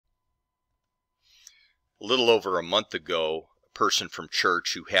A little over a month ago, a person from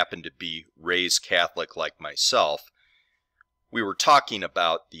church who happened to be raised Catholic like myself, we were talking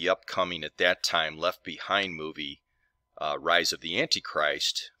about the upcoming, at that time, Left Behind movie, Rise of the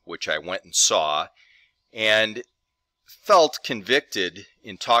Antichrist, which I went and saw, and felt convicted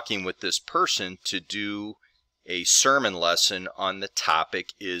in talking with this person to do a sermon lesson on the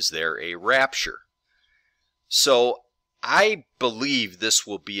topic, is there a rapture? So I believe this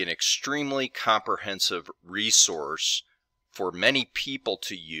will be an extremely comprehensive resource for many people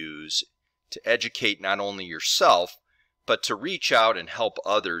to use to educate not only yourself, but to reach out and help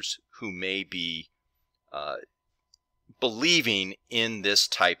others who may be believing in this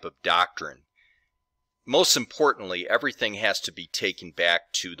type of doctrine. Most importantly, everything has to be taken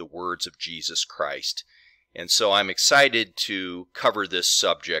back to the words of Jesus Christ. And so I'm excited to cover this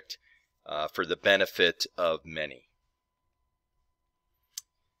subject for the benefit of many.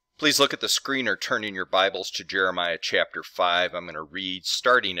 Please look at the screen or turn in your Bibles to Jeremiah chapter 5. I'm going to read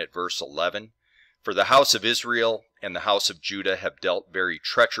starting at verse 11. For the house of Israel and the house of Judah have dealt very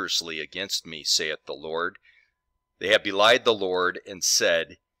treacherously against me, saith the Lord. They have belied the Lord and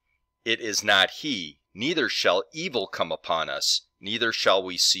said, It is not he, neither shall evil come upon us, neither shall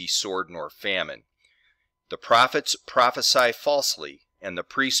we see sword nor famine. The prophets prophesy falsely, and the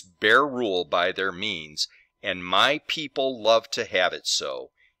priests bear rule by their means, and my people love to have it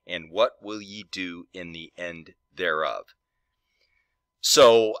so. And what will ye do in the end thereof?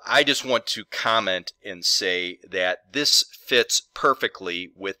 So I just want to comment and say that this fits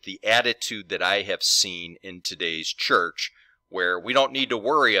perfectly with the attitude that I have seen in today's church, where we don't need to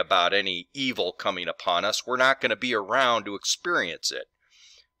worry about any evil coming upon us. We're not going to be around to experience it.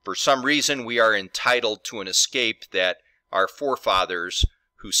 For some reason, we are entitled to an escape that our forefathers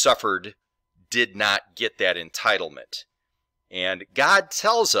who suffered did not get that entitlement. And God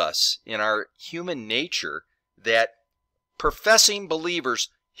tells us in our human nature that professing believers,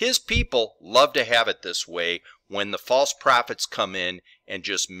 His people, love to have it this way when the false prophets come in and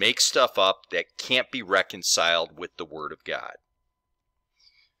just make stuff up that can't be reconciled with the Word of God.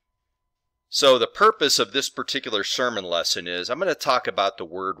 So the purpose of this particular sermon lesson is I'm going to talk about the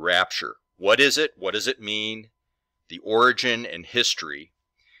word rapture. What is it? What does it mean? The origin and history.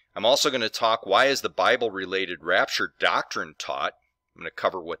 I'm also going to talk why is the Bible-related rapture doctrine taught. I'm going to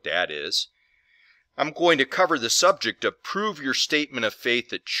cover what that is. I'm going to cover the subject of prove your statement of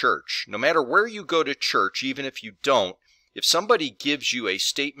faith at church. No matter where you go to church, even if you don't, if somebody gives you a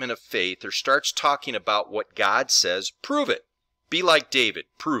statement of faith or starts talking about what God says, prove it. Be like David,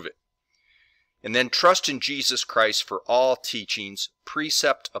 prove it. And then trust in Jesus Christ for all teachings,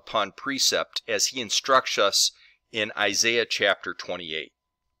 precept upon precept, as He instructs us in Isaiah chapter 28.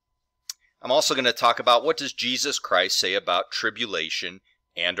 I'm also going to talk about what does Jesus Christ say about tribulation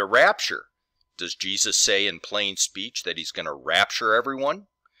and a rapture. Does Jesus say in plain speech that He's going to rapture everyone?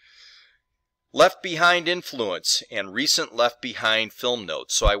 Left Behind influence and recent Left Behind film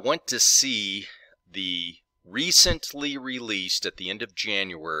notes. So I went to see the recently released at the end of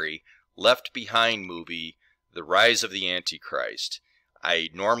January Left Behind movie, The Rise of the Antichrist. I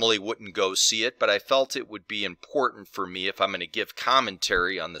normally wouldn't go see it, but I felt it would be important for me, if I'm going to give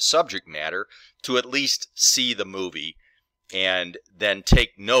commentary on the subject matter, to at least see the movie and then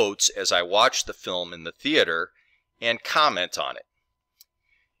take notes as I watch the film in the theater and comment on it.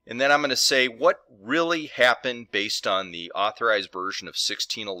 And then I'm going to say what really happened based on the authorized version of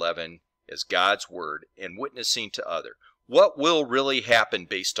 1611 as God's Word and witnessing to others. What will really happen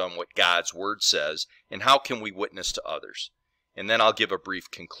based on what God's Word says, and how can we witness to others? And then I'll give a brief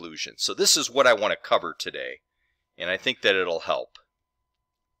conclusion. So this is what I want to cover today, and I think that it'll help.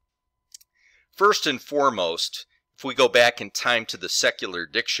 First and foremost, if we go back in time to the secular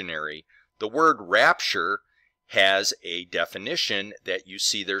dictionary, the word rapture has a definition that you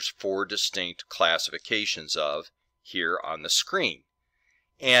see there's 4 distinct classifications of here on the screen.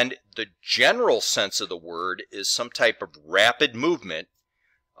 And the general sense of the word is some type of rapid movement,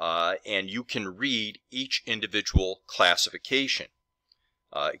 and you can read each individual classification.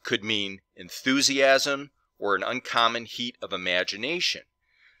 It could mean enthusiasm or an uncommon heat of imagination.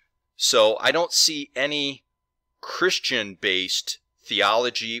 So I don't see any Christian-based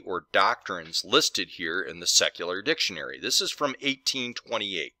theology or doctrines listed here in the secular dictionary. This is from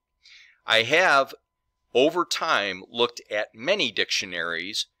 1828. I have over time looked at many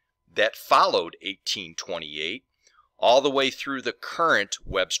dictionaries that followed 1828 all the way through the current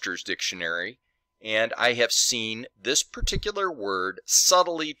Webster's Dictionary, and I have seen this particular word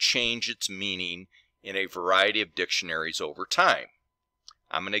subtly change its meaning in a variety of dictionaries over time.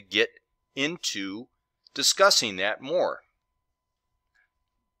 I'm going to get into discussing that more.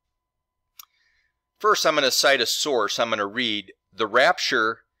 First, I'm going to cite a source. I'm going to read, the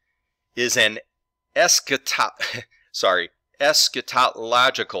rapture is an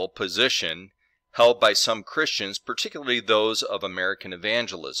eschatological position held by some Christians, particularly those of American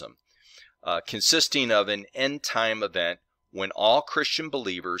evangelism, consisting of an end-time event when all Christian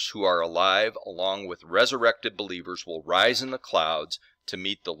believers who are alive, along with resurrected believers, will rise in the clouds to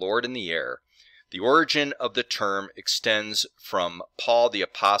meet the Lord in the air. The origin of the term extends from Paul the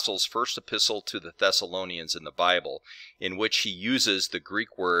Apostle's first epistle to the Thessalonians in the Bible, in which he uses the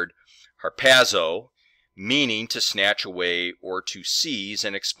Greek word harpazo, meaning to snatch away or to seize,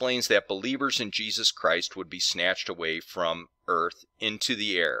 and explains that believers in Jesus Christ would be snatched away from earth into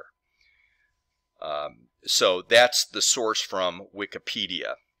the air. So that's the source from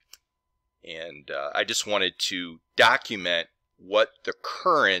Wikipedia. And I just wanted to document what the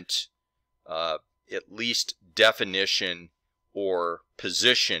current, at least definition or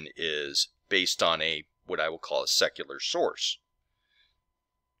position is based on what I will call a secular source.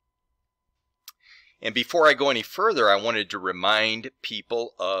 And before I go any further, I wanted to remind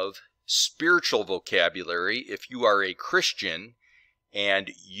people of spiritual vocabulary. If you are a Christian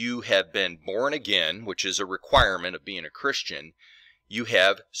and you have been born again, which is a requirement of being a Christian, you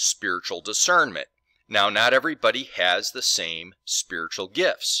have spiritual discernment. Now, not everybody has the same spiritual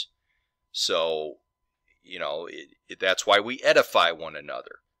gifts. So, you know, that's why we edify one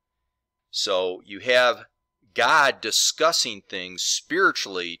another. So you have God discussing things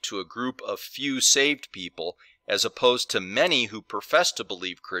spiritually to a group of few saved people, as opposed to many who profess to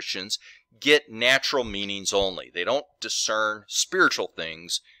believe Christians get natural meanings only. They don't discern spiritual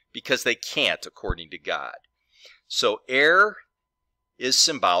things because they can't, according to God. So air is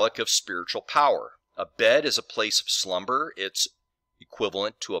symbolic of spiritual power. A bed is a place of slumber. It's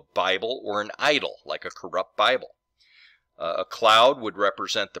equivalent to a Bible or an idol, like a corrupt Bible. A cloud would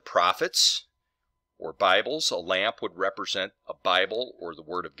represent the prophets or Bibles. A lamp would represent a Bible or the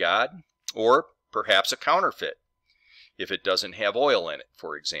Word of God, or perhaps a counterfeit if it doesn't have oil in it,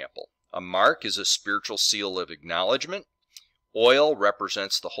 for example. A mark is a spiritual seal of acknowledgement. Oil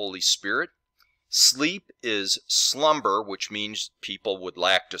represents the Holy Spirit. Sleep is slumber, which means people would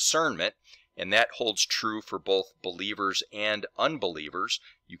lack discernment, and that holds true for both believers and unbelievers.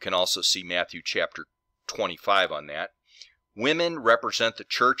 You can also see Matthew chapter 25 on that. Women represent the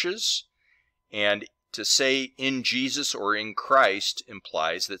churches, and to say in Jesus or in Christ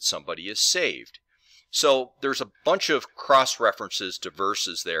implies that somebody is saved. So there's a bunch of cross-references to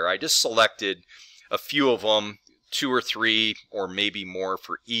verses there. I just selected a few of them, 2 or 3 or maybe more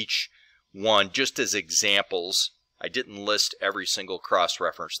for each one, just as examples. I didn't list every single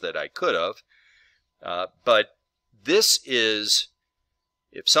cross-reference that I could have. But this is,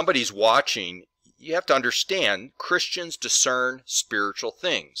 if somebody's watching, you have to understand Christians discern spiritual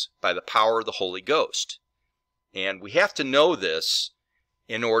things by the power of the Holy Ghost. And we have to know this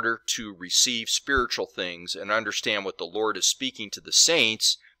in order to receive spiritual things and understand what the Lord is speaking to the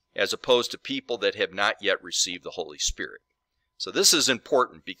saints, as opposed to people that have not yet received the Holy Spirit. So this is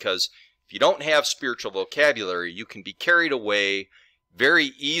important, because if you don't have spiritual vocabulary, you can be carried away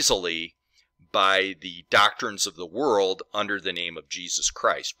very easily by the doctrines of the world under the name of Jesus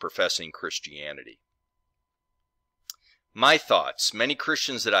Christ, professing Christianity. My thoughts: many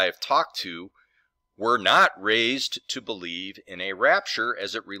Christians that I have talked to were not raised to believe in a rapture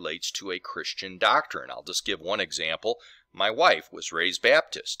as it relates to a Christian doctrine. I'll just give one example. My wife was raised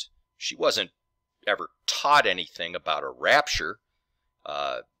Baptist. She wasn't ever taught anything about a rapture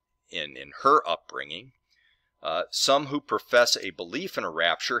in her upbringing. Some who profess a belief in a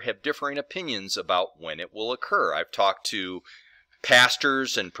rapture have differing opinions about when it will occur. I've talked to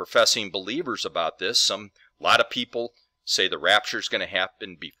pastors and professing believers about this. A lot of people say the rapture is going to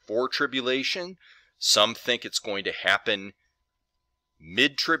happen before tribulation. Some think it's going to happen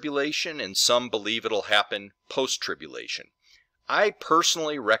mid-tribulation, and some believe it'll happen post-tribulation. I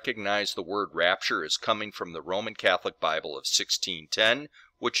personally recognize the word rapture as coming from the Roman Catholic Bible of 1610,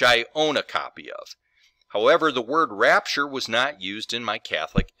 which I own a copy of. However, the word rapture was not used in my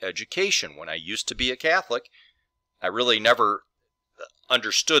Catholic education. When I used to be a Catholic, I really never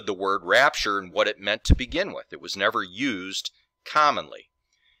understood the word rapture and what it meant to begin with. It was never used commonly.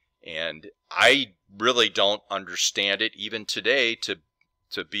 And I really don't understand it even today to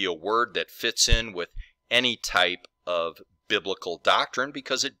be a word that fits in with any type of biblical doctrine,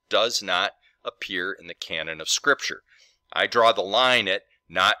 because it does not appear in the canon of Scripture. I draw the line at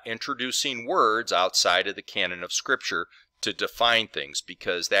not introducing words outside of the canon of Scripture to define things,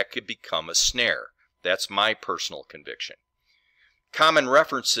 because that could become a snare. That's my personal conviction. Common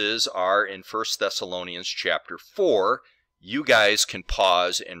references are in 1 Thessalonians chapter 4. You guys can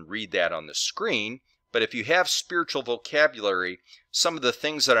pause and read that on the screen. But if you have spiritual vocabulary, some of the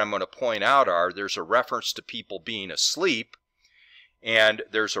things that I'm going to point out are there's a reference to people being asleep, and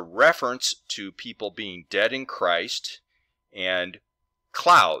there's a reference to people being dead in Christ, and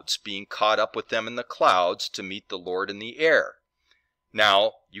clouds, being caught up with them in the clouds to meet the Lord in the air.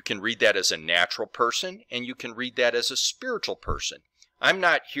 Now, you can read that as a natural person, and you can read that as a spiritual person. I'm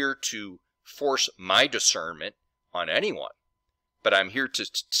not here to force my discernment on anyone, but I'm here to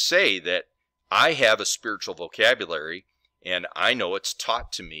say that I have a spiritual vocabulary, and I know it's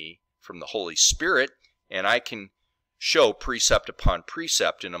taught to me from the Holy Spirit, and I can show precept upon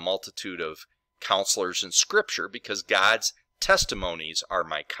precept in a multitude of counselors in Scripture, because God's testimonies are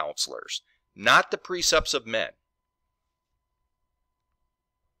my counselors, not the precepts of men.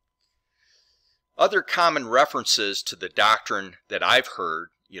 Other common references to the doctrine that I've heard,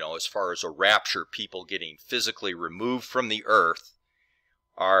 as far as a rapture, people getting physically removed from the earth,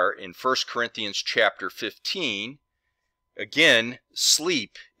 are in 1 Corinthians chapter 15. Again,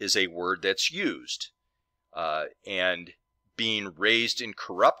 sleep is a word that's used, and being raised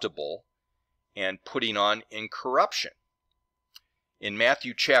incorruptible and putting on incorruption. In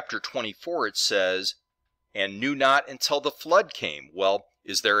Matthew chapter 24 it says, "And knew not until the flood came." Well,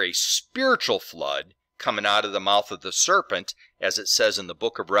 is there a spiritual flood coming out of the mouth of the serpent, as it says in the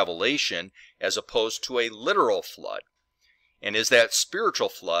book of Revelation, as opposed to a literal flood? And is that spiritual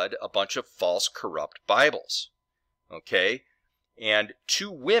flood a bunch of false, corrupt Bibles? Okay? And 2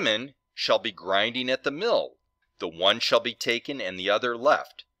 women shall be grinding at the mill. The one shall be taken and the other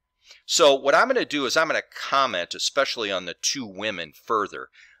left. So what I'm going to do is I'm going to comment especially on the 2 women further.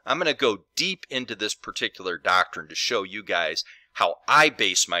 I'm going to go deep into this particular doctrine to show you guys how I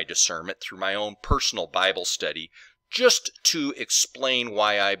base my discernment through my own personal Bible study, just to explain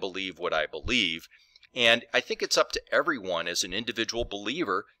why I believe what I believe. And I think it's up to everyone as an individual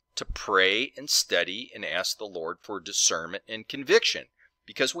believer to pray and study and ask the Lord for discernment and conviction,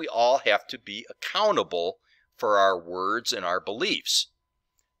 because we all have to be accountable for our words and our beliefs.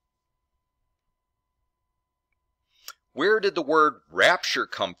 Where did the word rapture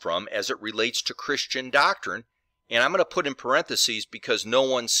come from as it relates to Christian doctrine? And I'm going to put in parentheses because no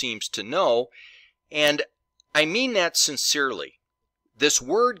one seems to know, and I mean that sincerely. This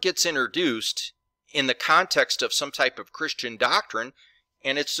word gets introduced in the context of some type of Christian doctrine,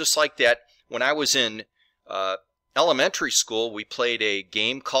 and it's just like that. When I was in elementary school, we played a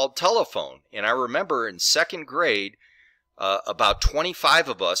game called telephone, and I remember in 2nd grade, about 25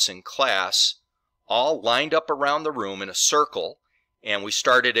 of us in class all lined up around the room in a circle, and we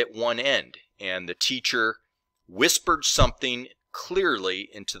started at one end, and the teacher whispered something clearly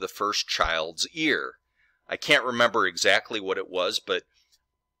into the first child's ear. I can't remember exactly what it was, but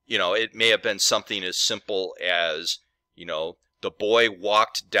it may have been something as simple as, the boy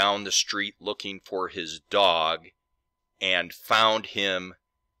walked down the street looking for his dog and found him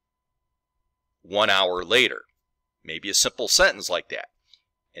 1 hour later. Maybe a simple sentence like that.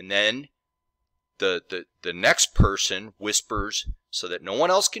 And then the next person whispers, so that no one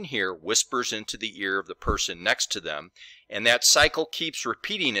else can hear, whispers into the ear of the person next to them. And that cycle keeps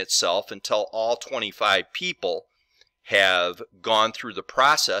repeating itself until all 25 people have gone through the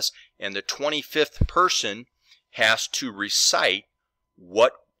process, and the 25th person has to recite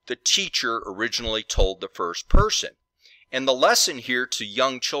what the teacher originally told the first person. And the lesson here to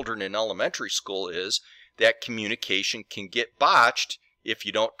young children in elementary school is that communication can get botched if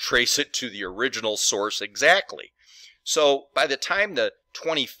you don't trace it to the original source exactly. So by the time the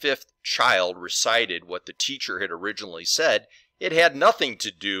 25th child recited what the teacher had originally said, it had nothing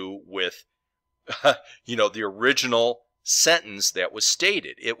to do with the original sentence that was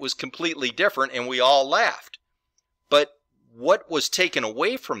stated. It was completely different, and we all laughed. But what was taken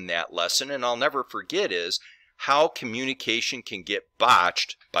away from that lesson, and I'll never forget, is how communication can get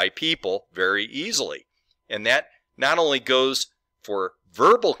botched by people very easily. And that not only goes for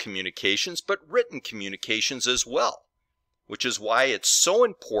verbal communications, but written communications as well, which is why it's so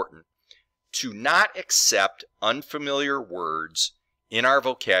important to not accept unfamiliar words in our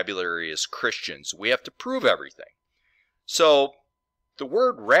vocabulary as Christians. We have to prove everything. So the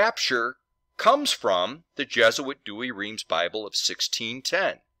word rapture comes from the Jesuit Dewey Reams Bible of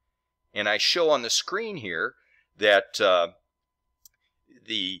 1610. And I show on the screen here that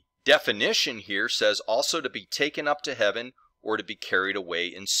the definition here says also to be taken up to heaven or to be carried away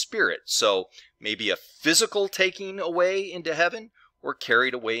in spirit. So maybe a physical taking away into heaven or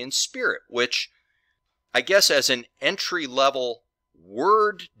carried away in spirit, which I guess as an entry-level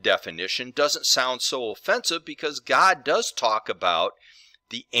word definition doesn't sound so offensive, because God does talk about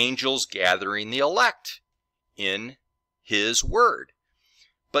the angels gathering the elect in His Word.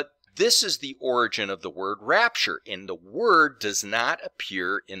 But This is the origin of the word rapture, and the word does not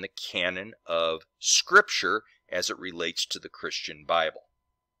appear in the canon of Scripture as it relates to the Christian Bible.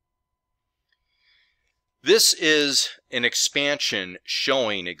 This is an expansion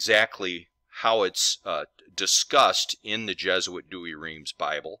showing exactly how it's discussed in the Jesuit Douay-Rheims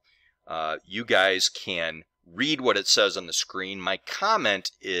Bible. You guys can read what it says on the screen. My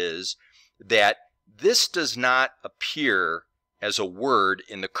comment is that this does not appear as a word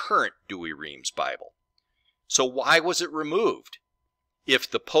in the current Douay-Rheims Bible. So why was it removed? If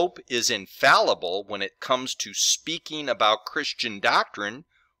the Pope is infallible when it comes to speaking about Christian doctrine,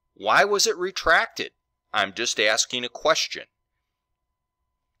 why was it retracted? I'm just asking a question.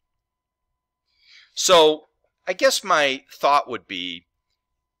 So I guess my thought would be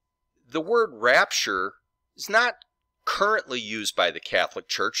the word rapture is not currently used by the Catholic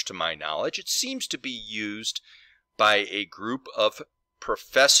Church to my knowledge. It seems to be used by a group of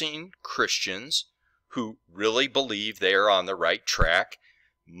professing Christians who really believe they are on the right track.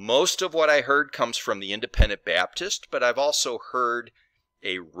 Most of what I heard comes from the Independent Baptist, but I've also heard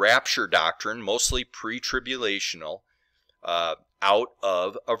a rapture doctrine, mostly pre-tribulational, out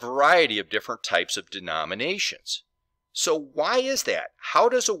of a variety of different types of denominations. So why is that? How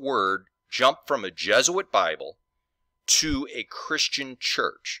does a word jump from a Jesuit Bible to a Christian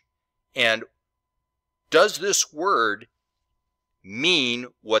church? And does this word mean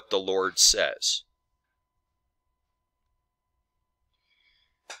what the Lord says?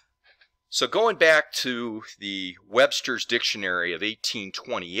 So going back to the Webster's Dictionary of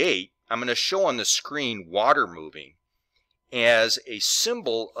 1828, I'm going to show on the screen water moving as a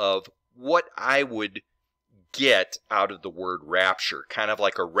symbol of what I would get out of the word rapture, kind of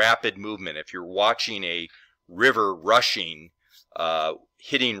like a rapid movement. If you're watching a river rushing,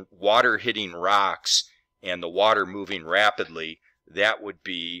 water hitting rocks, and the water moving rapidly, that would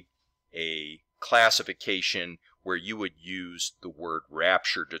be a classification where you would use the word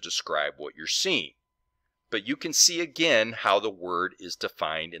rapture to describe what you're seeing. But you can see again how the word is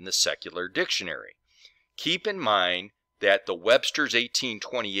defined in the secular dictionary. Keep in mind that the Webster's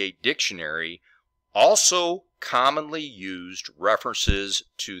 1828 dictionary also commonly used references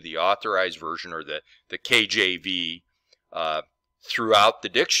to the Authorized Version, or the KJV, throughout the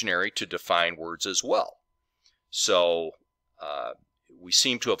dictionary to define words as well. So we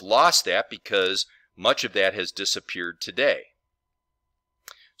seem to have lost that because much of that has disappeared today.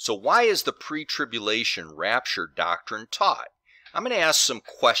 So why is the pre-tribulation rapture doctrine taught? I'm going to ask some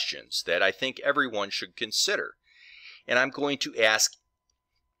questions that I think everyone should consider. And I'm going to ask,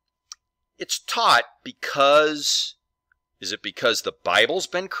 it's taught because, is it because the Bible's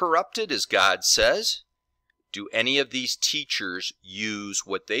been corrupted, as God says? Do any of these teachers use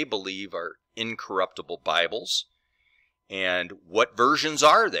what they believe are incorruptible Bibles? And what versions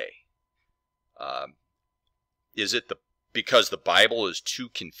are they? Is it because the Bible is too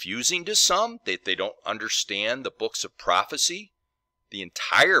confusing to some, that they don't understand the books of prophecy? The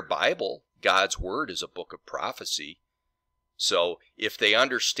entire Bible, God's Word, is a book of prophecy. So if they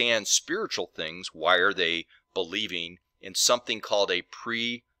understand spiritual things, why are they believing in something called a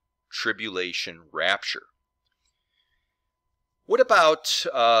pre-tribulation rapture? What about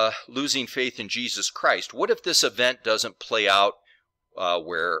losing faith in Jesus Christ? What if this event doesn't play out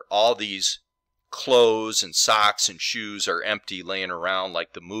where all these clothes and socks and shoes are empty laying around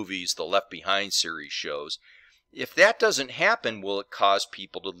like the movies the Left Behind series shows? If that doesn't happen, will it cause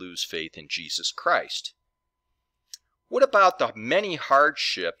people to lose faith in Jesus Christ? What about the many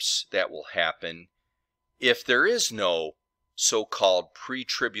hardships that will happen if there is no so-called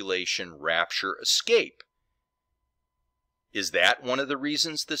pre-tribulation rapture escape? Is that one of the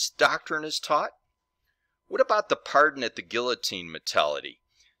reasons this doctrine is taught? What about the pardon at the guillotine mentality?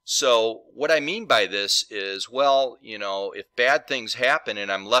 So what I mean by this is, well, you know, if bad things happen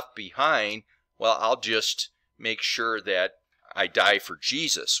and I'm left behind, well, I'll just make sure that I die for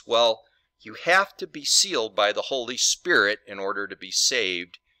Jesus. Well, you have to be sealed by the Holy Spirit in order to be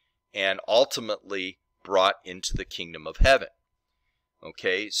saved and ultimately brought into the kingdom of heaven.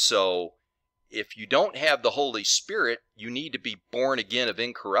 Okay, so if you don't have the Holy Spirit, you need to be born again of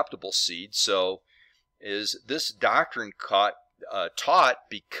incorruptible seed. So is this doctrine taught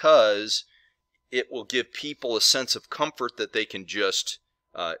because it will give people a sense of comfort that they can just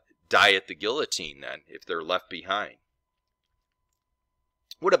die at the guillotine then if they're left behind?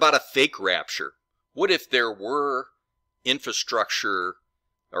 What about a fake rapture? What if there were infrastructure,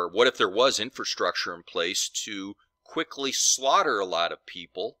 or what if there was infrastructure in place to quickly slaughter a lot of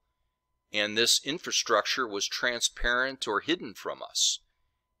people, and this infrastructure was transparent or hidden from us?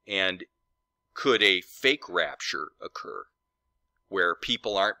 And could a fake rapture occur? where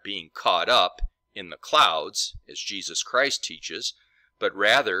people aren't being caught up in the clouds, as Jesus Christ teaches, but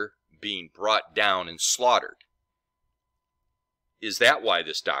rather being brought down and slaughtered. Is that why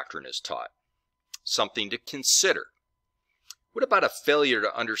this doctrine is taught? Something to consider. What about a failure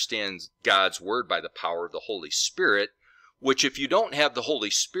to understand God's Word by the power of the Holy Spirit, which if you don't have the Holy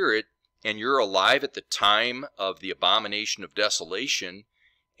Spirit and you're alive at the time of the abomination of desolation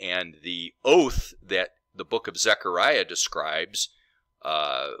and the oath that the book of Zechariah describes,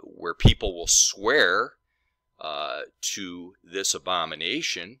 where people will swear to this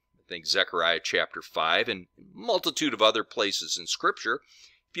abomination, I think Zechariah chapter 5 and a multitude of other places in Scripture,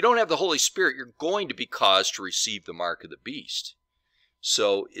 if you don't have the Holy Spirit, you're going to be caused to receive the mark of the beast.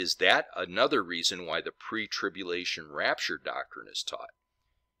 So is that another reason why the pre-tribulation rapture doctrine is taught?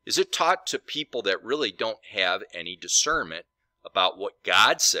 Is it taught to people that really don't have any discernment about what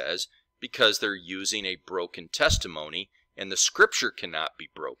God says because they're using a broken testimony and the Scripture cannot be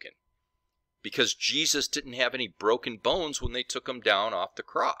broken? Because Jesus didn't have any broken bones when they took him down off the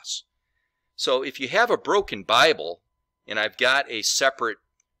cross. So if you have a broken Bible, and I've got a separate,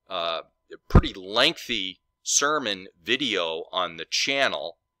 pretty lengthy sermon video on the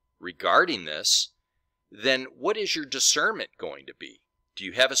channel regarding this, then what is your discernment going to be? Do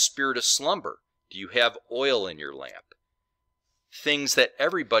you have a spirit of slumber? Do you have oil in your lamp? Things that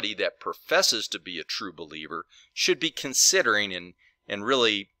everybody that professes to be a true believer should be considering and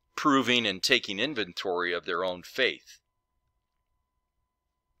really proving and taking inventory of their own faith.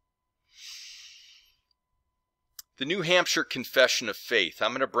 The New Hampshire Confession of Faith.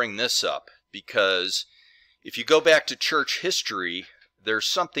 I'm going to bring this up because if you go back to church history, there's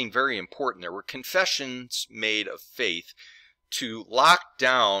something very important. There were confessions made of faith to lock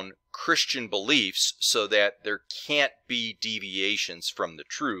down Christian beliefs so that there can't be deviations from the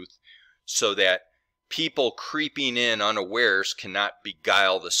truth, so that people creeping in unawares cannot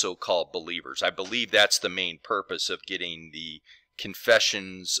beguile the so-called believers. I believe that's the main purpose of getting the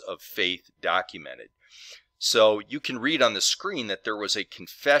confessions of faith documented. So you can read on the screen that there was a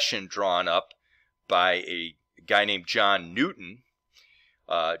confession drawn up by a guy named John Newton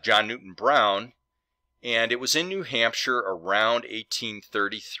Brown, and it was in New Hampshire around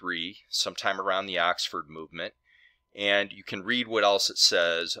 1833, sometime around the Oxford movement. And you can read what else it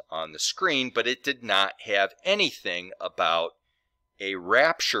says on the screen, but it did not have anything about a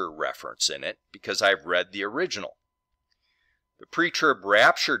rapture reference in it because I've read the original. The pre-trib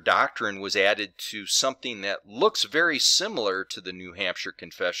rapture doctrine was added to something that looks very similar to the New Hampshire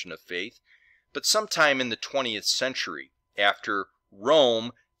Confession of Faith, but sometime in the 20th century, after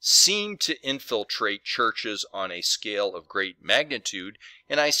Rome seemed to infiltrate churches on a scale of great magnitude,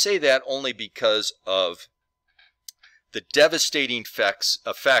 and I say that only because of the devastating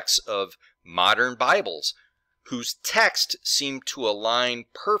effects of modern Bibles, whose text seem to align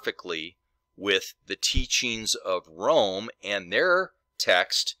perfectly with the teachings of Rome and their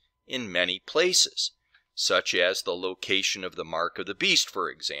text in many places, such as the location of the mark of the beast, for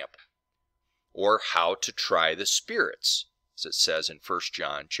example, or how to try the spirits, as it says in 1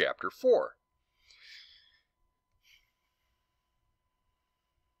 John chapter 4.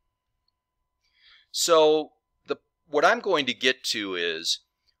 So what I'm going to get to is,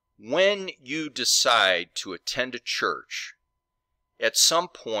 when you decide to attend a church, at some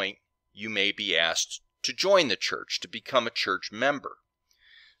point you may be asked to join the church, to become a church member.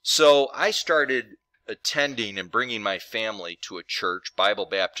 So I started attending and bringing my family to a church, Bible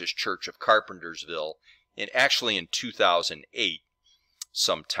Baptist Church of Carpentersville, actually in 2008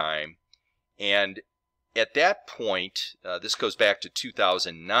 sometime. And at that point, this goes back to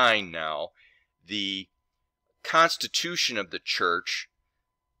 2009 now, the constitution of the church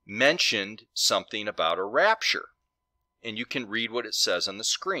mentioned something about a rapture. And you can read what it says on the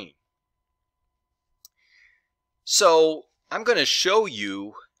screen. So I'm going to show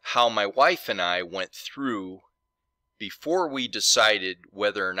you how my wife and I went through before we decided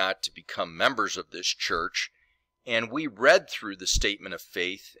whether or not to become members of this church. And we read through the statement of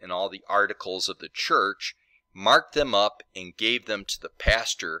faith and all the articles of the church, marked them up, and gave them to the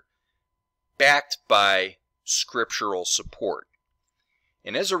pastor, backed by scriptural support.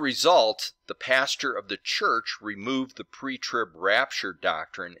 And as a result, the pastor of the church removed the pre-trib rapture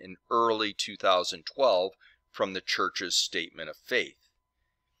doctrine in early 2012 from the church's statement of faith.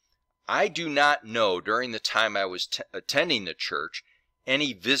 I do not know, during the time I was attending the church,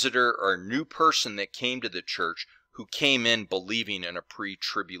 any visitor or new person that came to the church who came in believing in a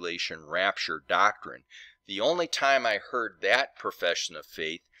pre-tribulation rapture doctrine. The only time I heard that profession of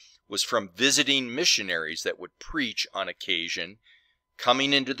faith was from visiting missionaries that would preach on occasion,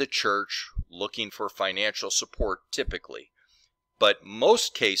 coming into the church looking for financial support typically. But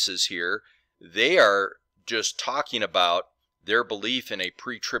most cases here, they are just talking about their belief in a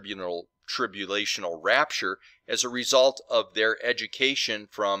pre-tribulational rapture as a result of their education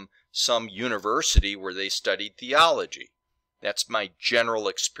from some university where they studied theology. That's my general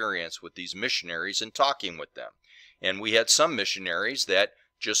experience with these missionaries and talking with them. And we had some missionaries that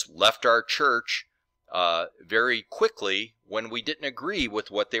just left our church very quickly when we didn't agree with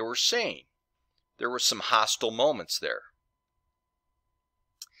what they were saying. There were some hostile moments there.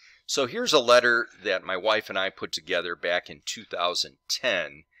 So here's a letter that my wife and I put together back in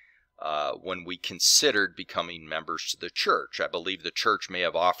 2010 when we considered becoming members to the church. I believe the church may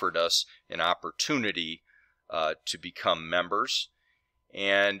have offered us an opportunity to become members.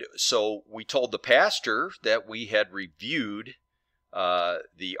 And so we told the pastor that we had reviewed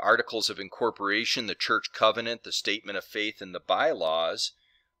the Articles of Incorporation, the Church Covenant, the Statement of Faith, and the bylaws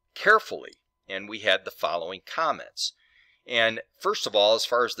carefully. And we had the following comments. And first of all, as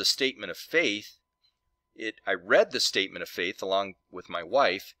far as the Statement of Faith, I read the Statement of Faith along with my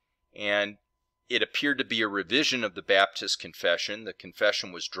wife, and it appeared to be a revision of the Baptist Confession. The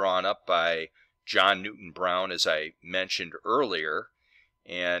confession was drawn up by John Newton Brown, as I mentioned earlier,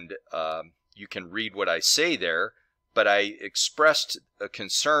 and you can read what I say there, but I expressed a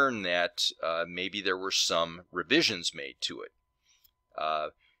concern that maybe there were some revisions made to it.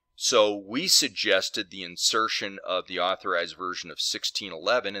 So we suggested the insertion of the Authorized Version of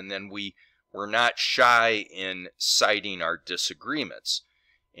 1611, and then we were not shy in citing our disagreements.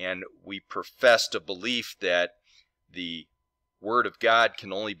 And we professed a belief that the Word of God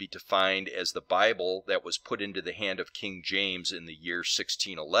can only be defined as the Bible that was put into the hand of King James in the year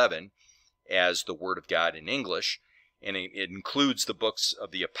 1611 as the Word of God in English. And it includes the books of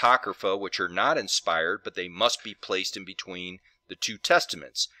the Apocrypha, which are not inspired, but they must be placed in between the two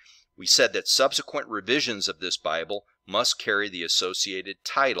testaments. We said that subsequent revisions of this Bible must carry the associated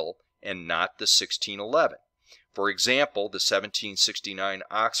title and not the 1611. For example, the 1769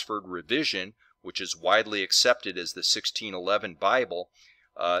 Oxford Revision, which is widely accepted as the 1611 Bible,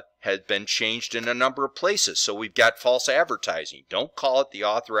 had been changed in a number of places. So we've got false advertising. Don't call it the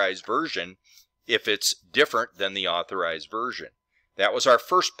Authorized Version if it's different than the Authorized Version. That was our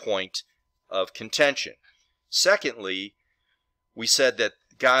first point of contention. Secondly, we said that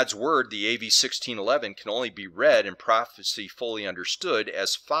God's Word, the AV 1611, can only be read and prophecy fully understood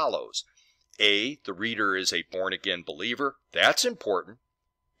as follows. A, the reader is a born-again believer. That's important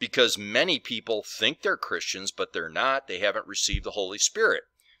because many people think they're Christians, but they're not. They haven't received the Holy Spirit.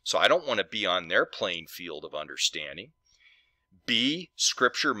 So I don't want to be on their playing field of understanding. B,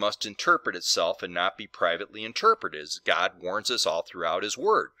 Scripture must interpret itself and not be privately interpreted, as God warns us all throughout His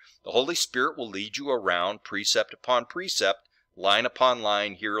Word. The Holy Spirit will lead you around precept upon precept, line upon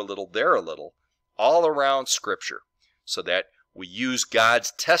line, here a little, there a little, all around Scripture, so that we use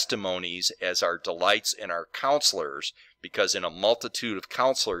God's testimonies as our delights and our counselors, because in a multitude of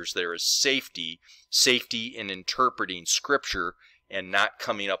counselors there is safety in interpreting Scripture and not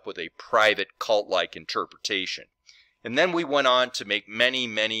coming up with a private cult-like interpretation. And then we went on to make many,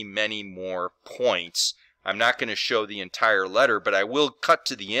 many, many more points. I'm not going to show the entire letter, but I will cut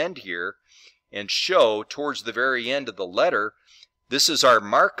to the end here and show towards the very end of the letter. This is our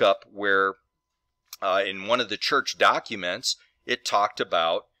markup where in one of the church documents it talked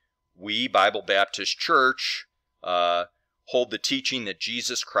about, we, Bible Baptist Church, hold the teaching that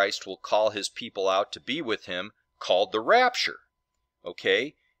Jesus Christ will call His people out to be with Him, called the rapture.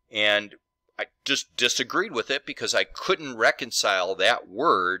 Okay? And I just disagreed with it because I couldn't reconcile that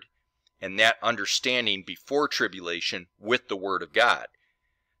word and that understanding before tribulation with the Word of God.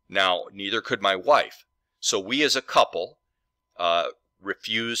 Now, neither could my wife. So we as a couple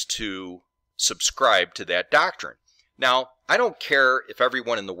refused to subscribe to that doctrine. Now, I don't care if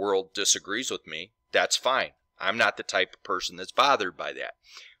everyone in the world disagrees with me. That's fine. I'm not the type of person that's bothered by that.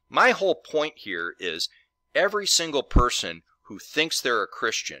 My whole point here is every single person who thinks they're a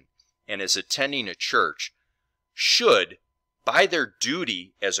Christian and is attending a church should, by their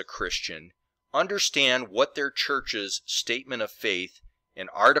duty as a Christian, understand what their church's statement of faith and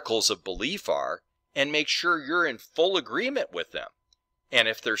articles of belief are and make sure you're in full agreement with them. And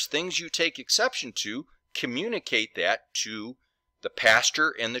if there's things you take exception to, communicate that to the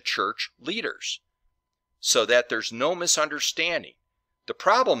pastor and the church leaders so that there's no misunderstanding. The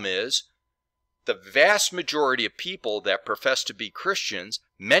problem is the vast majority of people that profess to be Christians,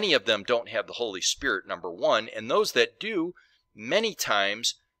 many of them don't have the Holy Spirit, number one, and those that do, many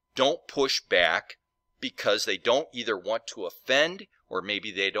times don't push back because they don't either want to offend, or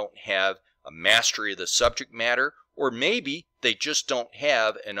maybe they don't have a mastery of the subject matter, or maybe they just don't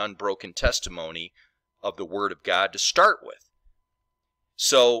have an unbroken testimony of the Word of God to start with.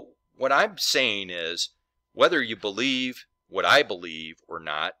 So what I'm saying is, whether you believe what I believe or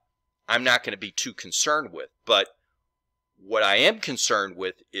not, I'm not going to be too concerned with. But what I am concerned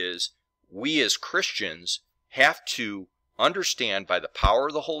with is we as Christians have to understand by the power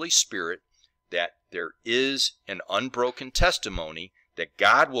of the Holy Spirit that there is an unbroken testimony that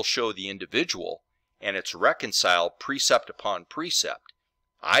God will show the individual, and it's reconciled precept upon precept.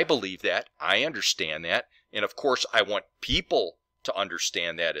 I believe that. I understand that. And of course, I want people to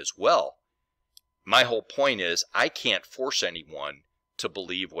understand that as well. My whole point is I can't force anyone to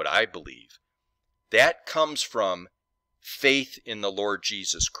believe what I believe. That comes from faith in the Lord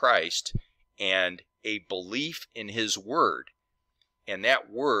Jesus Christ and a belief in His Word. And that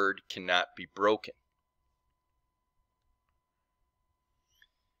Word cannot be broken.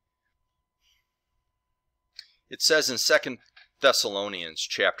 It says in 2 Thessalonians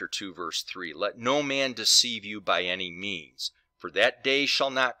chapter 2, verse 3, "Let no man deceive you by any means, for that day shall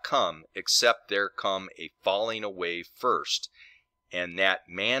not come, except there come a falling away first, and that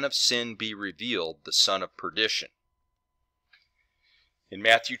man of sin be revealed, the son of perdition." In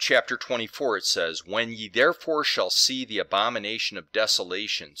Matthew chapter 24 it says, "When ye therefore shall see the abomination of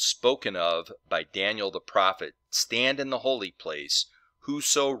desolation spoken of by Daniel the prophet stand in the holy place,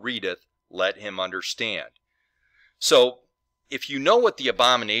 whoso readeth, let him understand." So, if you know what the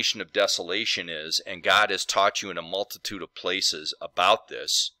abomination of desolation is, and God has taught you in a multitude of places about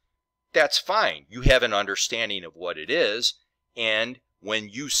this, that's fine. You have an understanding of what it is, and when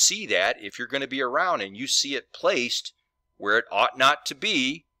you see that, if you're going to be around and you see it placed where it ought not to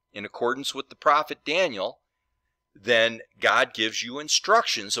be, in accordance with the prophet Daniel, then God gives you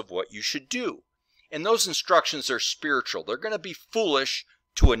instructions of what you should do. And those instructions are spiritual. They're going to be foolish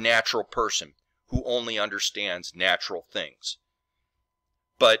to a natural person who only understands natural things.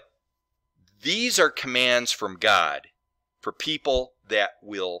 But these are commands from God for people that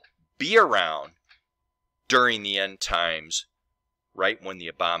will be around during the end times, right when the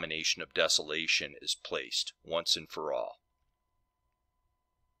abomination of desolation is placed once and for all.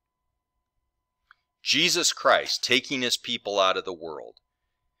 Jesus Christ taking His people out of the world,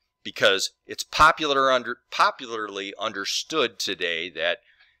 because it's popularly understood today that,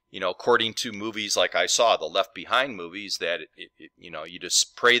 according to movies like I saw, the Left Behind movies, that you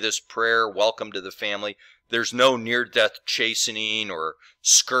just pray this prayer, welcome to the family. There's no near-death chastening or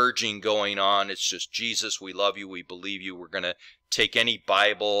scourging going on. It's just, Jesus, we love you, we believe you. We're going to take any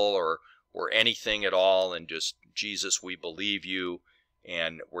Bible or anything at all, and just, Jesus, we believe you,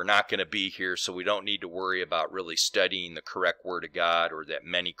 and we're not going to be here, so we don't need to worry about really studying the correct Word of God, or that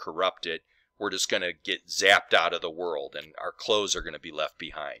many corrupt it. We're just going to get zapped out of the world, and our clothes are going to be left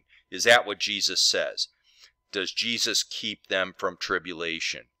behind. Is that what Jesus says? Does Jesus keep them from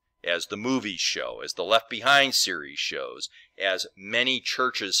tribulation? As the movies show, as the Left Behind series shows, as many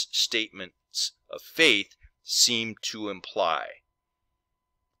churches' statements of faith seem to imply.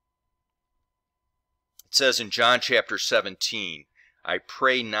 It says in John chapter 17, "I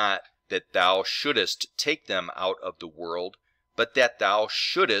pray not that thou shouldest take them out of the world, but that thou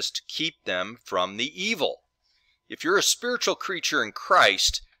shouldest keep them from the evil." If you're a spiritual creature in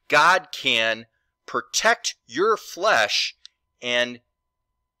Christ, God can protect your flesh and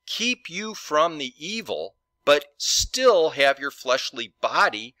keep you from the evil, but still have your fleshly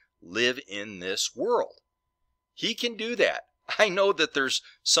body live in this world. He can do that. I know that there's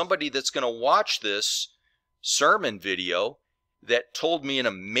somebody that's going to watch this sermon video that told me an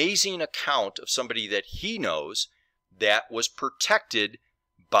amazing account of somebody that he knows that was protected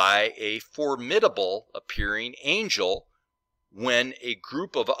by a formidable appearing angel when a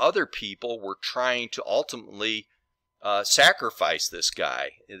group of other people were trying to ultimately sacrifice this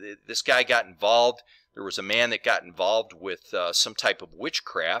guy. This guy got involved. There was a man that got involved with some type of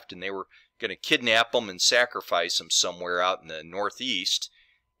witchcraft, and they were going to kidnap him and sacrifice him somewhere out in the northeast.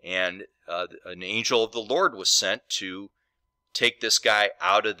 And an angel of the Lord was sent to take this guy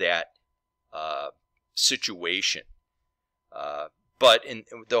out of that situation. But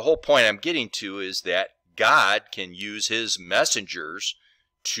the whole point I'm getting to is that God can use His messengers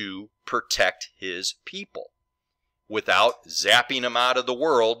to protect His people without zapping them out of the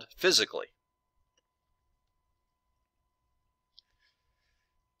world physically.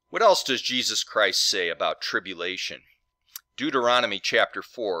 What else does Jesus Christ say about tribulation? Deuteronomy chapter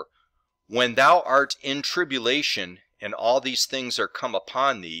 4, "When thou art in tribulation, and all these things are come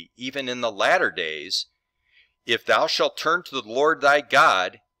upon thee, even in the latter days, if thou shalt turn to the Lord thy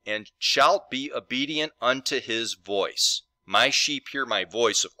God, and shalt be obedient unto His voice." My sheep hear my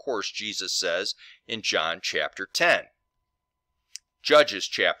voice, of course, Jesus says in John chapter 10. Judges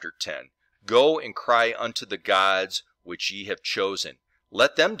chapter 10, "Go and cry unto the gods which ye have chosen.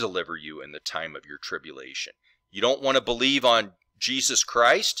 Let them deliver you in the time of your tribulation. You don't want to believe on Jesus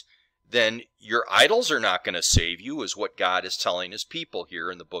Christ? Then your idols are not going to save you, is what God is telling his people here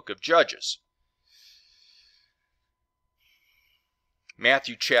in the book of Judges.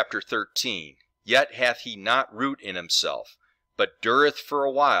 Matthew chapter 13. Yet hath he not root in himself, but dureth for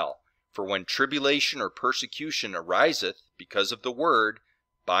a while. For when tribulation or persecution ariseth because of the word,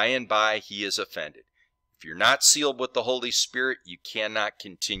 by and by he is offended. If you're not sealed with the Holy Spirit, you cannot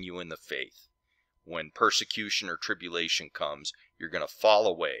continue in the faith. When persecution or tribulation comes, you're going to fall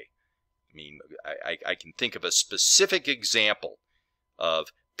away. I mean, I can think of a specific example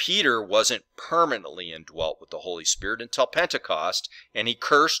of Peter wasn't permanently indwelt with the Holy Spirit until Pentecost, and he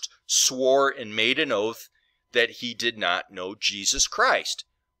cursed, swore, and made an oath that he did not know Jesus Christ.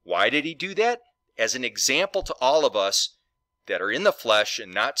 Why did he do that? As an example to all of us that are in the flesh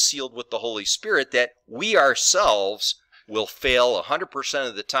and not sealed with the Holy Spirit, that we ourselves will fail 100%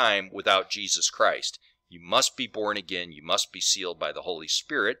 of the time without Jesus Christ. You must be born again. You must be sealed by the Holy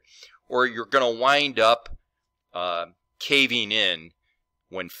Spirit, or you're going to wind up caving in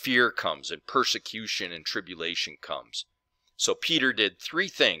when fear comes and persecution and tribulation comes. So Peter did three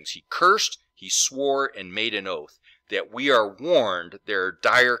things. He cursed, he swore, and made an oath. That we are warned there are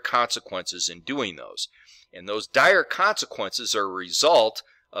dire consequences in doing those. And those dire consequences are a result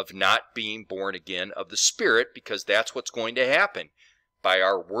of not being born again of the Spirit, because that's what's going to happen. By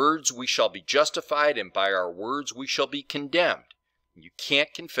our words we shall be justified, and by our words we shall be condemned. You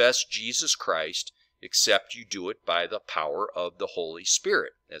can't confess Jesus Christ except you do it by the power of the Holy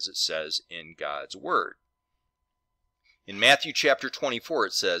Spirit, as it says in God's Word. In Matthew chapter 24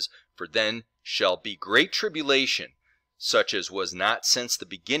 it says, For then shall be great tribulation, such as was not since the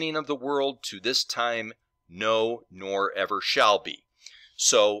beginning of the world to this time, no, nor ever shall be.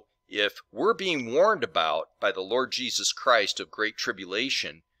 So if we're being warned about by the Lord Jesus Christ of great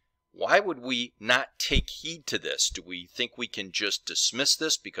tribulation, why would we not take heed to this? Do we think we can just dismiss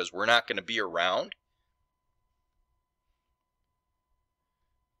this because we're not going to be around?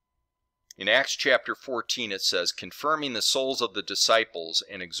 In Acts chapter 14 it says, confirming the souls of the disciples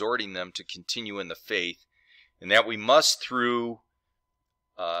and exhorting them to continue in the faith, and that we must through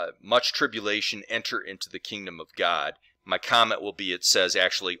much tribulation enter into the kingdom of God. My comment will be, it says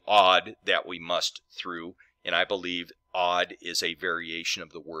actually odd that we must through, and I believe odd is a variation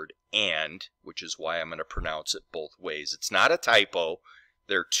of the word and, which is why I'm going to pronounce it both ways. It's not a typo.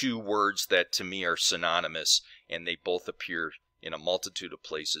 They're two words that to me are synonymous, and they both appear in a multitude of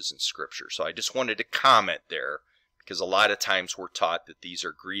places in Scripture. So I just wanted to comment there, because a lot of times we're taught that these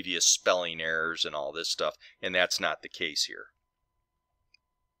are grievous spelling errors and all this stuff, and that's not the case here.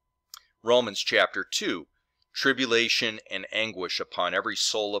 Romans chapter 2, tribulation and anguish upon every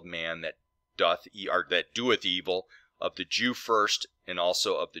soul of man that doeth evil, of the Jew first, and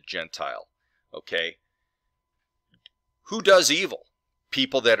also of the Gentile. Okay? Who does evil?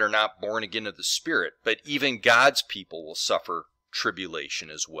 People that are not born again of the Spirit. But even God's people will suffer tribulation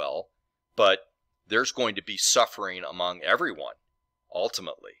as well. But there's going to be suffering among everyone,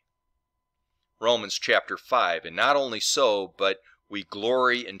 ultimately. Romans chapter 5, and not only so, but we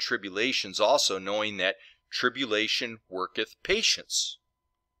glory in tribulations also, knowing that tribulation worketh patience.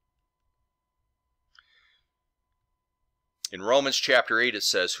 In Romans chapter 8 it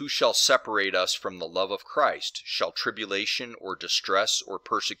says, Who shall separate us from the love of Christ? Shall tribulation or distress or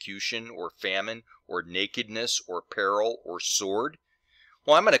persecution or famine or nakedness or peril or sword?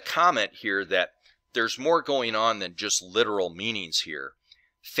 Well, I'm going to comment here that there's more going on than just literal meanings here.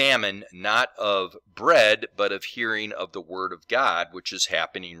 Famine, not of bread, but of hearing of the Word of God, which is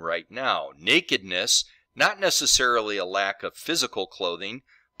happening right now. Nakedness, not necessarily a lack of physical clothing,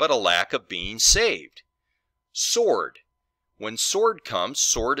 but a lack of being saved. Sword. When sword comes,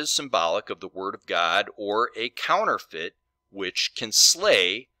 sword is symbolic of the Word of God, or a counterfeit which can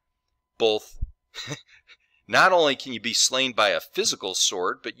slay both. Not only can you be slain by a physical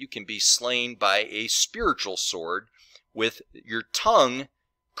sword, but you can be slain by a spiritual sword with your tongue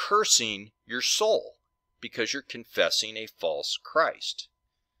cursing your soul because you're confessing a false Christ.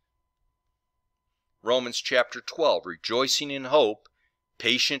 Romans chapter 12, rejoicing in hope,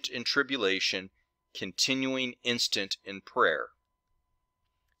 patient in tribulation, continuing instant in prayer.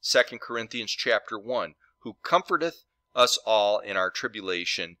 2 Corinthians chapter 1, who comforteth us all in our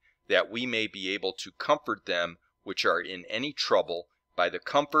tribulation, that we may be able to comfort them which are in any trouble by the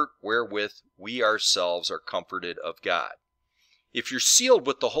comfort wherewith we ourselves are comforted of God. If you're sealed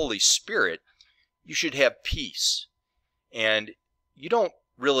with the Holy Spirit, you should have peace. And you don't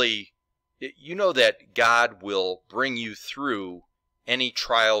really, you know that God will bring you through any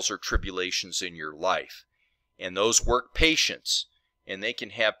trials or tribulations in your life. And those work patience. and they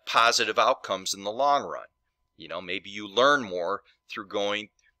can have positive outcomes in the long run. You know, maybe you learn more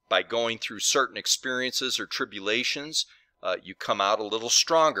by going through certain experiences or tribulations. You come out a little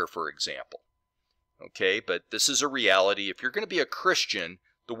stronger, for example. Okay, but this is a reality. If you're going to be a Christian,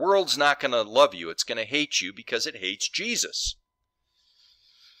 the world's not going to love you. It's going to hate you because it hates Jesus.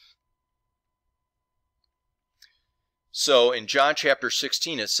 So in John chapter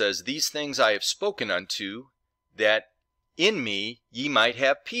 16 it says, "These things I have spoken unto, that in me ye might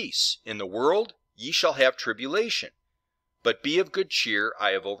have peace. In the world ye shall have tribulation. But be of good cheer,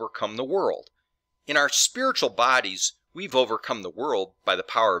 I have overcome the world." In our spiritual bodies, we've overcome the world by the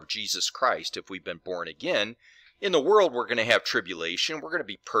power of Jesus Christ if we've been born again. In the world, we're going to have tribulation. We're going to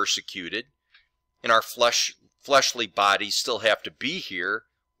be persecuted. And our fleshly bodies still have to be here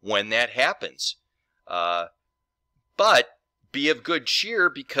when that happens. But be of good cheer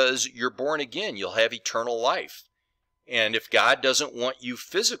because you're born again. You'll have eternal life. And if God doesn't want you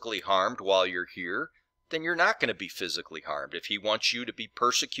physically harmed while you're here, then you're not going to be physically harmed. If he wants you to be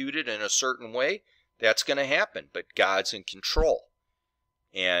persecuted in a certain way, that's going to happen. But God's in control.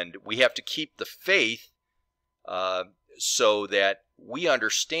 And we have to keep the faith so that we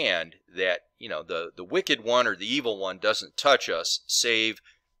understand that, you know, the wicked one or the evil one doesn't touch us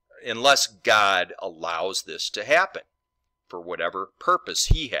unless God allows this to happen for whatever purpose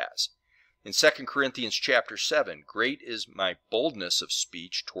he has. In 2 Corinthians chapter 7, "Great is my boldness of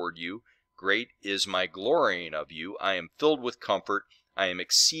speech toward you, great is my glorying of you. I am filled with comfort. I am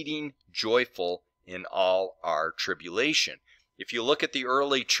exceeding joyful in all our tribulation." If you look at the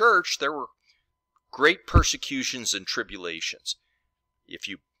early church, there were great persecutions and tribulations. If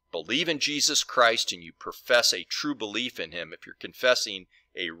you believe in Jesus Christ and you profess a true belief in him, if you're confessing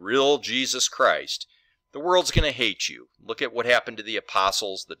a real Jesus Christ, the world's going to hate you. Look at what happened to the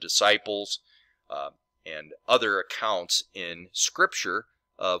apostles, the disciples, and other accounts in Scripture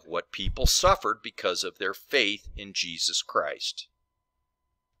of what people suffered because of their faith in Jesus Christ.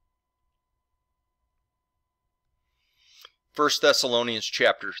 1 Thessalonians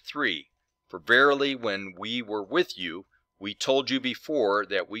chapter 3, "For verily when we were with you, we told you before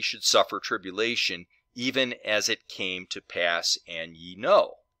that we should suffer tribulation, even as it came to pass, and ye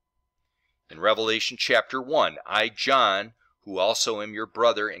know." In Revelation chapter 1, "I, John, who also am your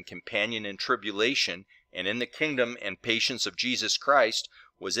brother and companion in tribulation, and in the kingdom and patience of Jesus Christ,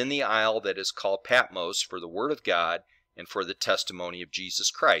 was in the isle that is called Patmos for the word of God and for the testimony of Jesus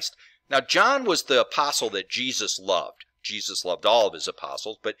Christ." Now, John was the apostle that Jesus loved. Jesus loved all of his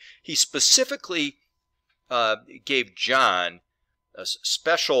apostles, but he specifically gave John a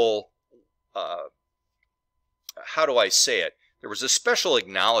special, how do I say it? There was a special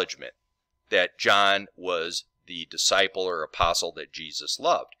acknowledgement that John was the disciple or apostle that Jesus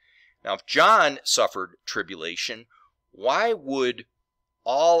loved. Now, if John suffered tribulation, why would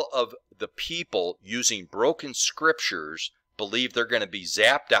all of the people using broken scriptures believe they're going to be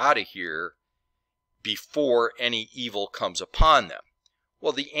zapped out of here before any evil comes upon them?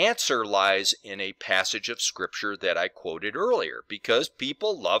 Well, the answer lies in a passage of Scripture that I quoted earlier, because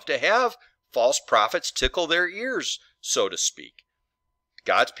people love to have false prophets tickle their ears, so to speak.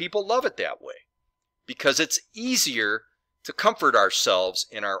 God's people love it that way, because it's easier to comfort ourselves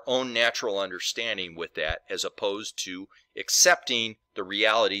in our own natural understanding with that, as opposed to accepting the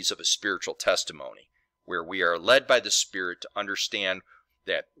realities of a spiritual testimony, where we are led by the Spirit to understand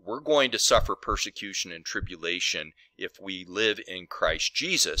that we're going to suffer persecution and tribulation if we live in Christ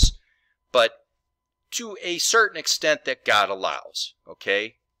Jesus, but to a certain extent that God allows,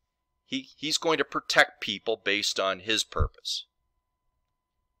 okay? He's going to protect people based on his purpose.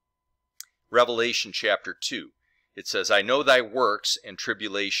 Revelation chapter 2, it says, "I know thy works and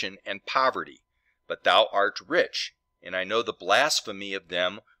tribulation and poverty, but thou art rich, and I know the blasphemy of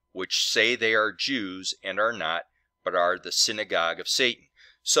them which say they are Jews and are not, but are the synagogue of Satan."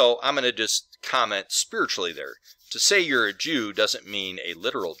 So I'm going to just comment spiritually there. To say you're a Jew doesn't mean a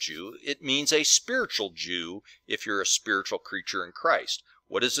literal Jew. It means a spiritual Jew if you're a spiritual creature in Christ.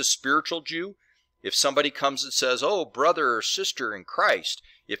 What is a spiritual Jew? If somebody comes and says, "Oh, brother or sister in Christ,"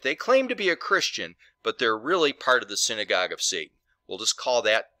 if they claim to be a Christian, but they're really part of the synagogue of Satan, we'll just call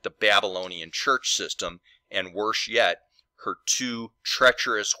that the Babylonian church system, and worse yet, her two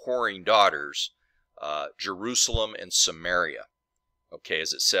treacherous, whoring daughters, Jerusalem and Samaria. Okay,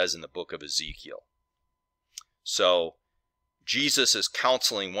 as it says in the book of Ezekiel. So Jesus is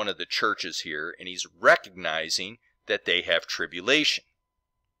counseling one of the churches here, and he's recognizing that they have tribulation.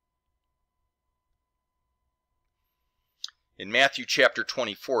 In Matthew chapter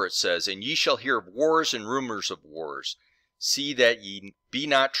 24 it says, "And ye shall hear of wars and rumors of wars. See that ye be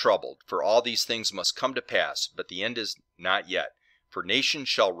not troubled, for all these things must come to pass, but the end is not yet. For nation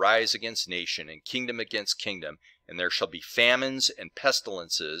shall rise against nation, and kingdom against kingdom, and there shall be famines and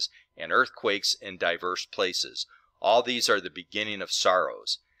pestilences and earthquakes in divers places. All these are the beginning of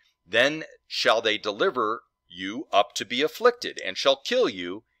sorrows. Then shall they deliver you up to be afflicted, and shall kill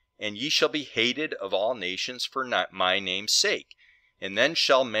you, and ye shall be hated of all nations for my name's sake. And then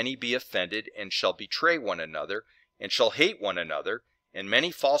shall many be offended, and shall betray one another, and shall hate one another, and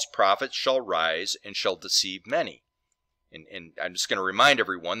many false prophets shall rise, and shall deceive many. And I'm just going to remind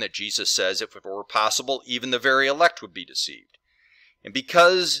everyone that Jesus says, if it were possible, even the very elect would be deceived. And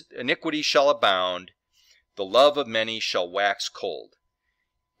because iniquity shall abound, the love of many shall wax cold.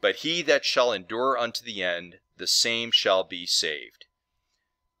 But he that shall endure unto the end, the same shall be saved.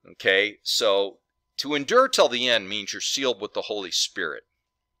 Okay, so to endure till the end means you're sealed with the Holy Spirit.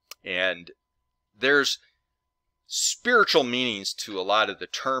 And there's spiritual meanings to a lot of the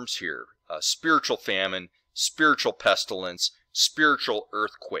terms here. Spiritual famine, spiritual pestilence, spiritual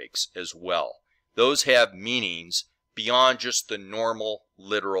earthquakes as well. Those have meanings beyond just the normal,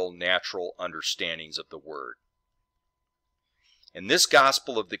 literal, natural understandings of the word. And this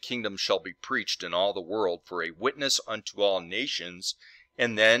gospel of the kingdom shall be preached in all the world for a witness unto all nations,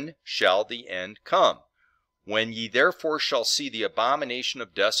 and then shall the end come. When ye therefore shall see the abomination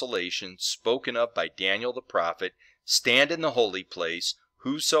of desolation spoken of by Daniel the prophet stand in the holy place,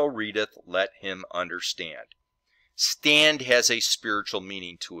 whoso readeth, let him understand. Stand has a spiritual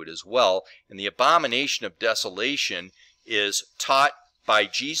meaning to it as well, and the abomination of desolation is taught by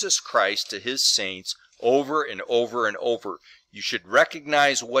Jesus Christ to his saints over and over and over. You should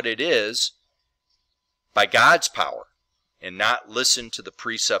recognize what it is by God's power and not listen to the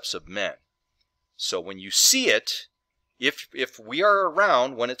precepts of men. So when you see it, if we are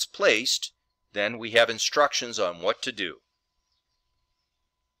around when it's placed, then we have instructions on what to do.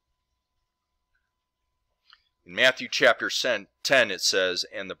 In Matthew chapter 10 it says,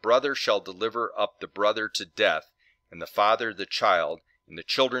 and the brother shall deliver up the brother to death, and the father the child, and the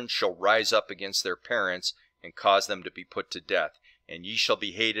children shall rise up against their parents, and cause them to be put to death. And ye shall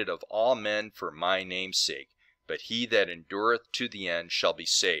be hated of all men for my name's sake. But he that endureth to the end shall be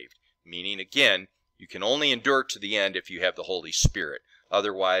saved. Meaning, again, you can only endure to the end if you have the Holy Spirit.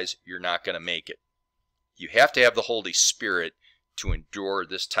 Otherwise, you're not going to make it. You have to have the Holy Spirit to endure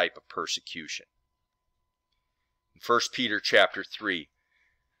this type of persecution. 1 Peter chapter 3.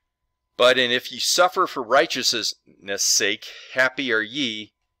 But and if ye suffer for righteousness' sake, happy are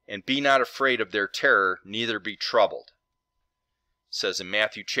ye, and be not afraid of their terror, neither be troubled. It says in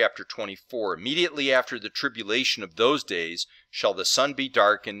Matthew chapter 24, immediately after the tribulation of those days shall the sun be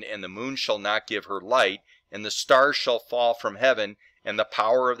darkened, and the moon shall not give her light, and the stars shall fall from heaven, and the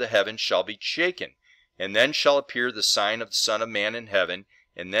power of the heavens shall be shaken. And then shall appear the sign of the Son of Man in heaven,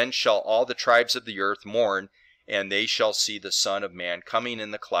 and then shall all the tribes of the earth mourn, and they shall see the Son of Man coming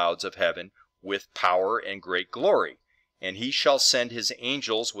in the clouds of heaven with power and great glory. And he shall send his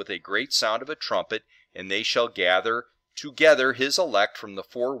angels with a great sound of a trumpet, and they shall gather together his elect from the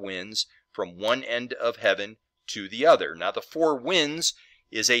four winds, from one end of heaven to the other. Now the four winds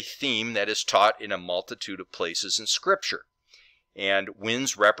is a theme that is taught in a multitude of places in Scripture. And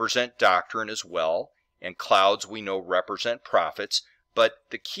winds represent doctrine as well, and clouds we know represent prophets. But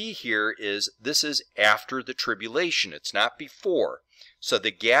the key here is this is after the tribulation. It's not before. So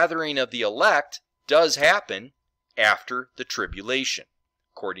the gathering of the elect does happen after the tribulation,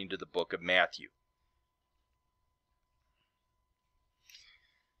 according to the book of Matthew.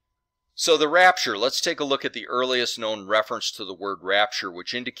 So the rapture, let's take a look at the earliest known reference to the word rapture,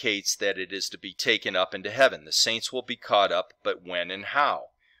 which indicates that it is to be taken up into heaven. The saints will be caught up, but when and how?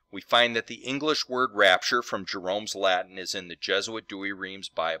 We find that the English word rapture from Jerome's Latin is in the Jesuit Douay-Rheims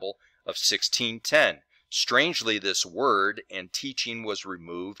Bible of 1610. Strangely, this word and teaching was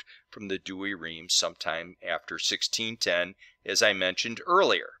removed from the Douay-Rheims sometime after 1610, as I mentioned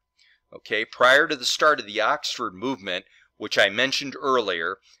earlier. Okay, prior to the start of the Oxford movement, which I mentioned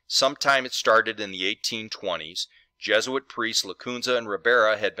earlier, sometime it started in the 1820s, Jesuit priests Lacunza and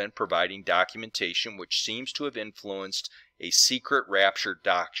Ribera had been providing documentation which seems to have influenced a secret rapture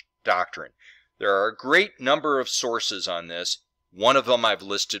doctrine. There are a great number of sources on this. One of them I've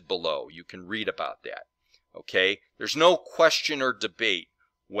listed below. You can read about that. Okay? There's no question or debate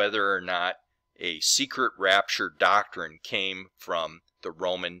whether or not a secret rapture doctrine came from the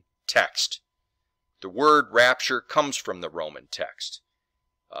Roman text. The word rapture comes from the Roman text.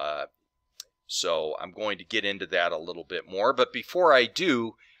 So I'm going to get into that a little bit more. But before I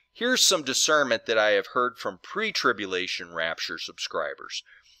do, here's some discernment that I have heard from pre-tribulation rapture subscribers.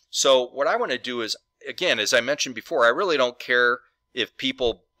 So what I want to do is, again, as I mentioned before, I really don't care if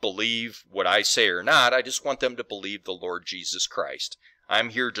people believe what I say or not. I just want them to believe the Lord Jesus Christ. I'm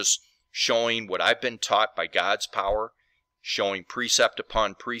here just showing what I've been taught by God's power, showing precept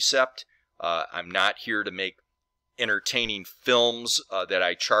upon precept. I'm not here to make entertaining films that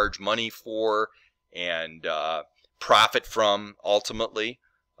I charge money for and profit from ultimately,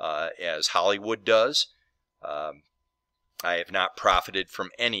 as Hollywood does. I have not profited from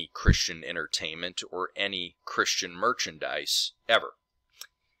any Christian entertainment or any Christian merchandise ever.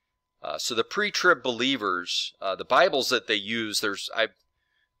 So the pre-trib believers, the Bibles that they use,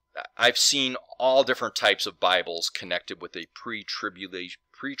 I've seen all different types of Bibles connected with a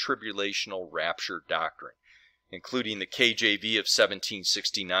pre-tribulational rapture doctrine, including the KJV of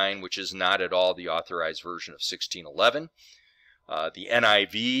 1769, which is not at all the authorized version of 1611, the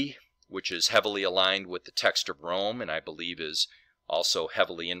NIV, which is heavily aligned with the text of Rome, and I believe is also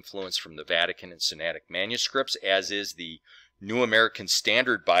heavily influenced from the Vatican and Synodic manuscripts, as is the New American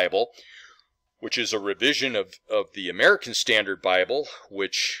Standard Bible, which is a revision of the American Standard Bible,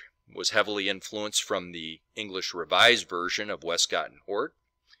 which was heavily influenced from the English Revised Version of Westcott and Hort.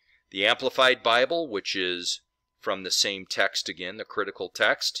 The Amplified Bible, which is from the same text again, the critical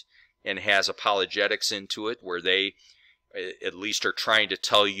text, and has apologetics into it, where they at least are trying to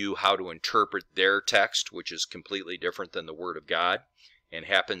tell you how to interpret their text, which is completely different than the Word of God, and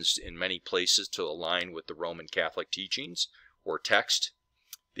happens in many places to align with the Roman Catholic teachings or text.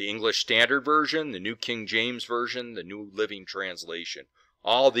 The English Standard Version, the New King James Version, the New Living Translation.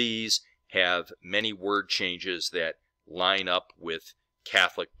 All these have many word changes that line up with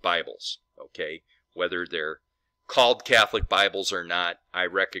Catholic Bibles, okay? Whether they're called Catholic Bibles or not, I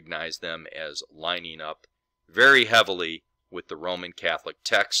recognize them as lining up very heavily with the Roman Catholic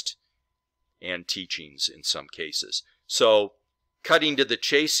text and teachings in some cases. So, cutting to the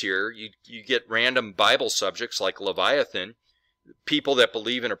chase here, you get random Bible subjects like Leviathan. People that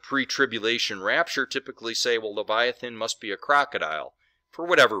believe in a pre-tribulation rapture typically say, well, Leviathan must be a crocodile, for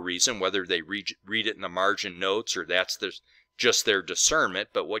whatever reason, whether they read it in the margin notes or that's just their discernment.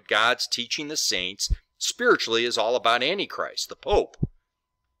 But what God's teaching the saints spiritually is all about Antichrist, the Pope.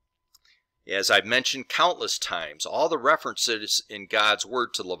 As I've mentioned countless times, all the references in God's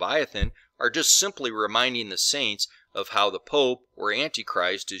Word to Leviathan are just simply reminding the saints of how the Pope or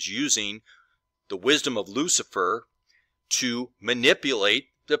Antichrist is using the wisdom of Lucifer to manipulate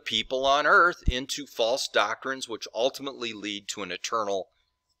the people on earth into false doctrines which ultimately lead to an eternal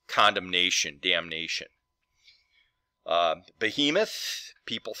condemnation, damnation. Behemoth,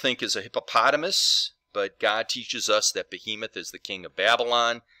 people think is a hippopotamus, but God teaches us that Behemoth is the king of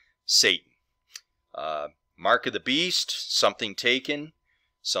Babylon, Satan. Mark of the Beast, something taken,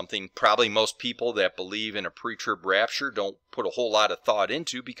 something probably most people that believe in a pre-trib rapture don't put a whole lot of thought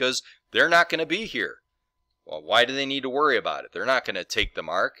into because they're not going to be here. Well, why do they need to worry about it? They're not going to take the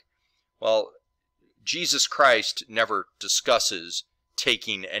mark. Well, Jesus Christ never discusses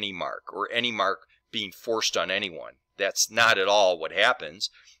taking any mark or any mark being forced on anyone. That's not at all what happens.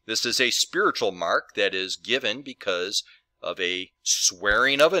 This is a spiritual mark that is given because of a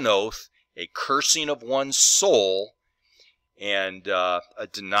swearing of an oath, a cursing of one's soul, and a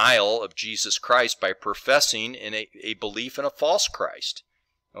denial of Jesus Christ by professing in a belief in a false Christ.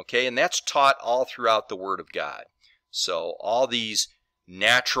 Okay, and that's taught all throughout the Word of God. So all these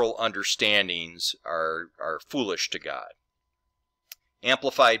natural understandings are foolish to God.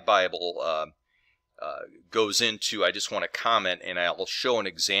 Amplified Bible goes into, I just want to comment, and I'll show an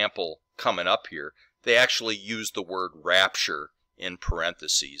example coming up here. They actually use the word rapture in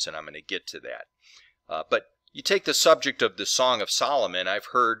parentheses, and I'm going to get to that. But you take the subject of the Song of Solomon, I've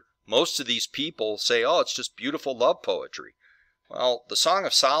heard most of these people say, oh, it's just beautiful love poetry. Well, the Song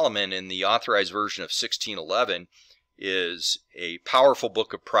of Solomon in the authorized version of 1611 is a powerful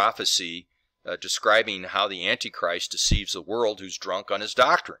book of prophecy describing how the Antichrist deceives the world who's drunk on his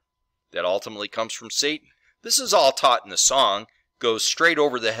doctrine that ultimately comes from Satan. This is all taught in the song, goes straight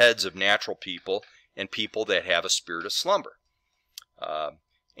over the heads of natural people and people that have a spirit of slumber.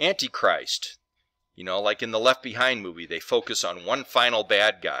 Antichrist, you know, like in the Left Behind movie, they focus on one final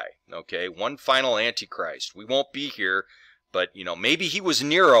bad guy, okay, one final Antichrist. We won't be here, but, you know, maybe he was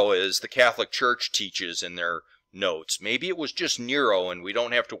Nero, as the Catholic Church teaches in their notes. Maybe it was just Nero and we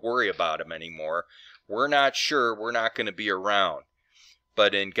don't have to worry about him anymore. We're not sure. We're not going to be around.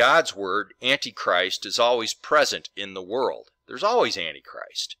 But in God's Word, Antichrist is always present in the world. There's always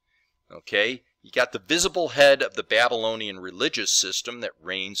Antichrist. Okay? You got the visible head of the Babylonian religious system that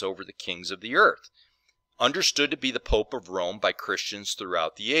reigns over the kings of the earth, understood to be the Pope of Rome by Christians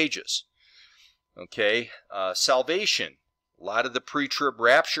throughout the ages. Okay? Salvation. A lot of the pre-trib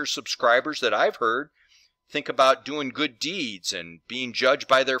rapture subscribers that I've heard think about doing good deeds and being judged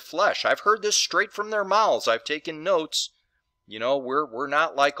by their flesh. I've heard this straight from their mouths. I've taken notes. You know, we're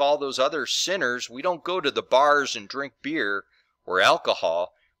not like all those other sinners. We don't go to the bars and drink beer or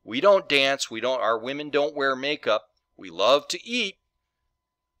alcohol. We don't dance. Our women don't wear makeup. We love to eat.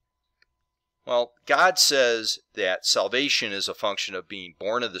 Well, God says that salvation is a function of being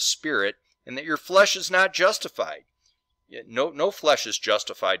born of the Spirit and that your flesh is not justified. No flesh is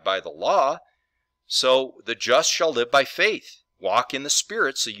justified by the law. So the just shall live by faith. Walk in the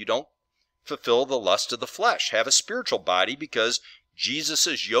Spirit so you don't fulfill the lust of the flesh. Have a spiritual body because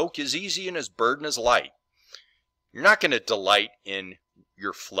Jesus' yoke is easy and his burden is light. You're not going to delight in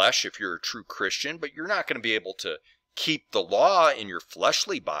your flesh if you're a true Christian, but you're not going to be able to keep the law in your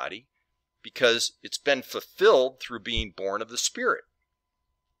fleshly body because it's been fulfilled through being born of the Spirit.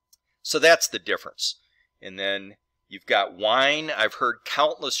 So that's the difference. And then you've got wine. I've heard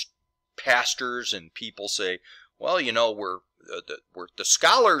countless pastors and people say, well, you know, the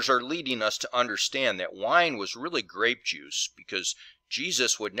scholars are leading us to understand that wine was really grape juice because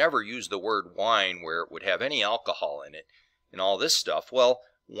Jesus would never use the word wine where it would have any alcohol in it and all this stuff. Well,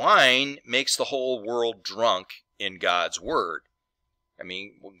 wine makes the whole world drunk in God's word. I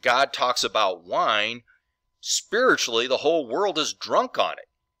mean, when God talks about wine, spiritually the whole world is drunk on it.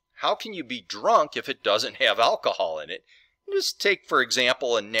 How can you be drunk if it doesn't have alcohol in it? Just take, for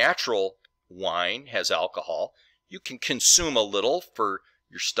example, a natural wine has alcohol. You can consume a little for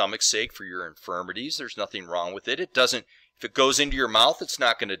your stomach's sake, for your infirmities. There's nothing wrong with it. It doesn't, if it goes into your mouth, it's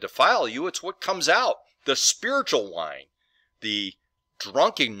not going to defile you. It's what comes out. The spiritual wine, the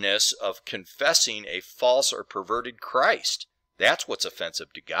drunkenness of confessing a false or perverted Christ. That's what's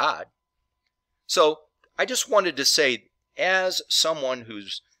offensive to God. So I just wanted to say, as someone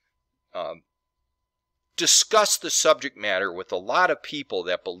who's discussed the subject matter with a lot of people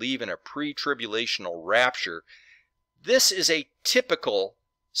that believe in a pre-tribulational rapture, this is a typical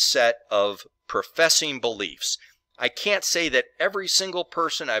set of professing beliefs. I can't say that every single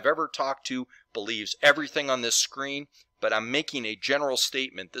person I've ever talked to believes everything on this screen, but I'm making a general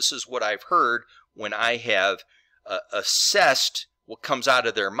statement. This is what I've heard when I have assessed what comes out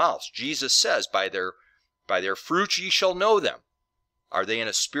of their mouths. Jesus says, by their fruits ye shall know them. Are they in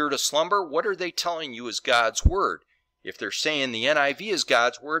a spirit of slumber? What are they telling you is God's word? If they're saying the NIV is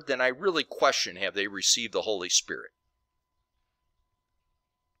God's word, then I really question, have they received the Holy Spirit?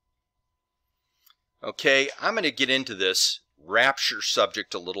 Okay, I'm going to get into this rapture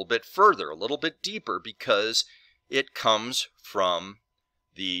subject a little bit further, a little bit deeper, because it comes from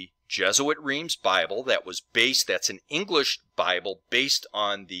the Jesuit Reims Bible that's an English Bible based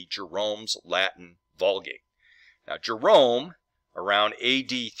on the Jerome's Latin Vulgate. Now, Jerome, around AD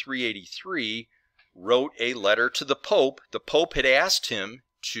 383, wrote a letter to the Pope. The Pope had asked him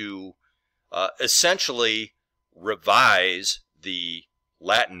to essentially revise the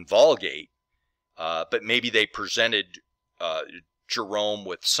Latin Vulgate, but maybe they presented Jerome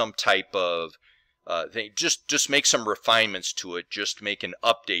with some type of they just make some refinements to it, just make an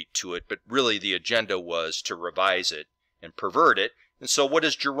update to it, but really the agenda was to revise it and pervert it. And so what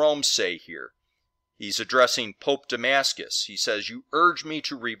does Jerome say here? He's addressing Pope Damascus. He says, you urge me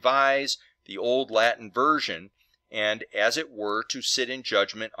to revise the old Latin version and, as it were, to sit in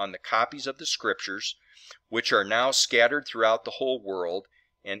judgment on the copies of the Scriptures, which are now scattered throughout the whole world,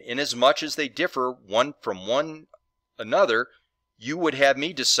 and inasmuch as they differ one from one another, you would have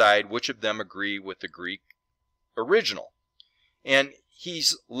me decide which of them agree with the Greek original. And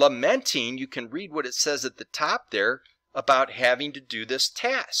he's lamenting, you can read what it says at the top there, about having to do this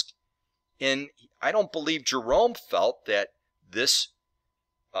task. And I don't believe Jerome felt that this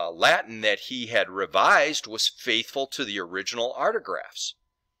Latin that he had revised was faithful to the original autographs.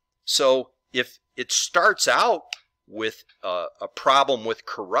 So if it starts out with a problem with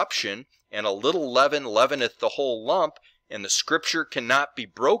corruption and a little leaven leaveneth the whole lump, and the Scripture cannot be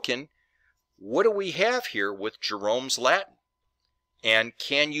broken, what do we have here with Jerome's Latin? And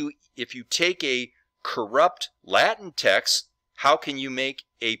can you, if you take a corrupt Latin text, how can you make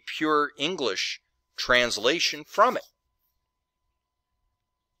a pure English translation from it?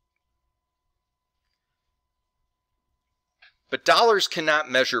 But dollars cannot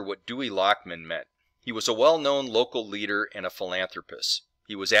measure what Dewey Lockman meant. He was a well-known local leader and a philanthropist.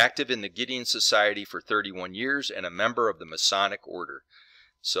 He was active in the Gideon Society for 31 years and a member of the Masonic Order.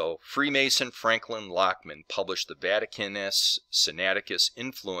 So Freemason Franklin Lockman published the Vaticanus Sinaiticus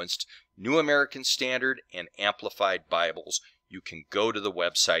influenced New American Standard and Amplified Bibles. You can go to the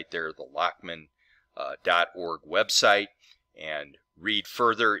website there, the Lockman.org website, and read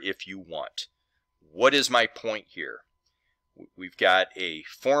further if you want. What is my point here? We've got a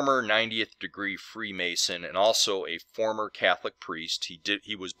former 90th degree Freemason and also a former Catholic priest.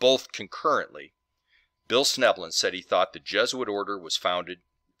 He was both concurrently. Bill Snevlin said he thought the Jesuit order was founded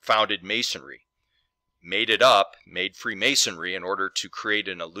Masonry. Made it up, made Freemasonry in order to create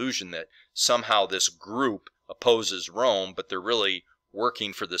an illusion that somehow this group opposes Rome, but they're really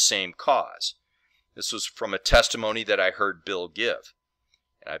working for the same cause. This was from a testimony that I heard Bill give.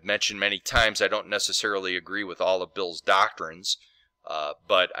 And I've mentioned many times I don't necessarily agree with all of Bill's doctrines,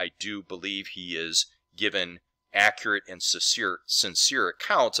 but I do believe he is given accurate and sincere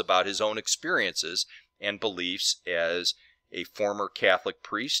accounts about his own experiences and beliefs as a former Catholic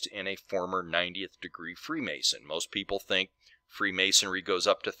priest and a former 90th degree Freemason. Most people think Freemasonry goes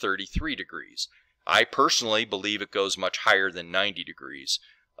up to 33 degrees. I personally believe it goes much higher than 90 degrees.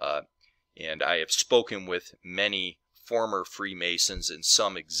 And I have spoken with many former Freemasons and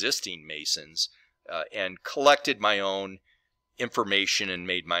some existing Masons and collected my own information and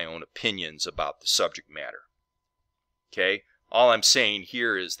made my own opinions about the subject matter. Okay? All I'm saying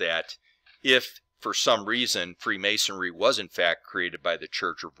here is that if for some reason Freemasonry was in fact created by the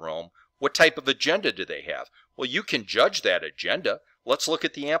Church of Rome, what type of agenda do they have? Well, you can judge that agenda. Let's look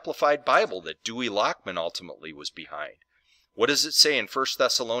at the Amplified Bible that Dewey Lockman ultimately was behind. What does it say in 1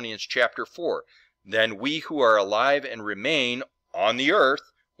 Thessalonians chapter 4? Then we who are alive and remain on the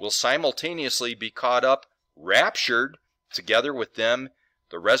earth will simultaneously be caught up, raptured, together with them,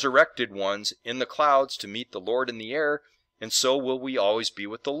 the resurrected ones, in the clouds to meet the Lord in the air, and so will we always be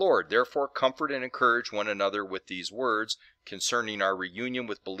with the Lord. Therefore comfort and encourage one another with these words concerning our reunion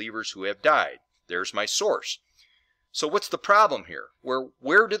with believers who have died. There's my source. So what's the problem here?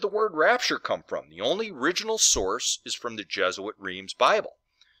 Where did the word rapture come from? The only original source is from the Jesuit Reims Bible.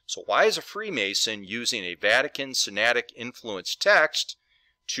 So why is a Freemason using a Vatican Synodic influence text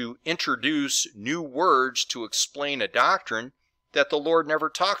to introduce new words to explain a doctrine that the Lord never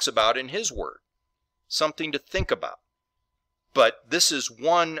talks about in His Word? Something to think about. But this is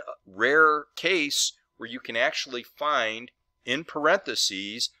one rare case where you can actually find in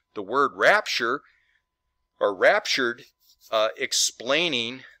parentheses the word rapture or raptured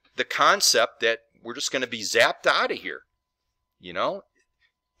explaining the concept that we're just going to be zapped out of here. You know,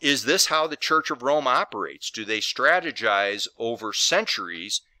 is this how the Church of Rome operates? Do they strategize over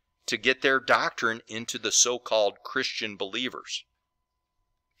centuries to get their doctrine into the so-called Christian believers?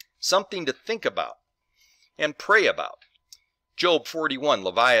 Something to think about and pray about. Job 41,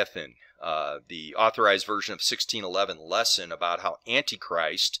 Leviathan, the authorized version of 1611 lesson about how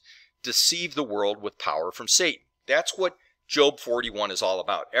Antichrist deceived the world with power from Satan. That's what Job 41 is all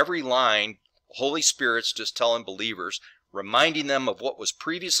about. Every line, Holy Spirit's just telling believers, reminding them of what was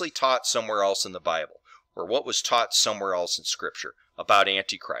previously taught somewhere else in the Bible, or what was taught somewhere else in Scripture about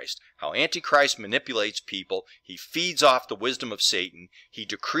Antichrist. How Antichrist manipulates people, he feeds off the wisdom of Satan, he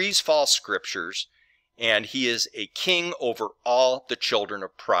decrees false scriptures, and he is a king over all the children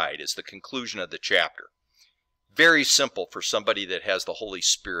of pride, is the conclusion of the chapter. Very simple for somebody that has the Holy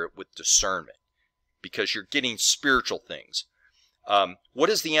Spirit with discernment, because you're getting spiritual things. What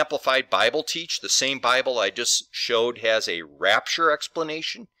does the Amplified Bible teach? The same Bible I just showed has a rapture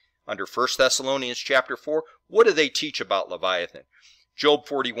explanation under 1 Thessalonians chapter 4. What do they teach about Leviathan? Job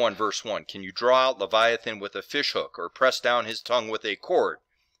 41 verse 1. Can you draw out Leviathan with a fishhook or press down his tongue with a cord?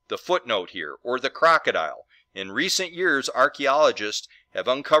 The footnote here, or the crocodile. In recent years, archaeologists have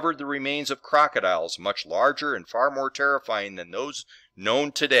uncovered the remains of crocodiles much larger and far more terrifying than those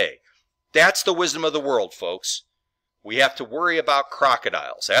known today. That's the wisdom of the world, folks. We have to worry about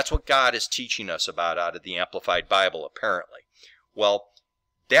crocodiles. That's what God is teaching us about out of the Amplified Bible, apparently. Well,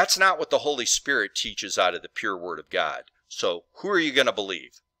 that's not what the Holy Spirit teaches out of the pure Word of God. So who are you going to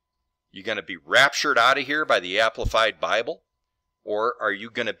believe? You going to be raptured out of here by the Amplified Bible? Or are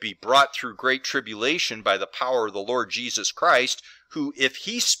you going to be brought through great tribulation by the power of the Lord Jesus Christ, who, if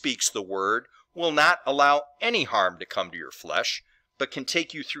He speaks the word, will not allow any harm to come to your flesh, but can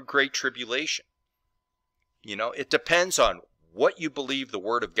take you through great tribulation? You know, it depends on what you believe the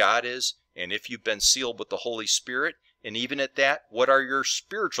Word of God is, and if you've been sealed with the Holy Spirit, and even at that, what are your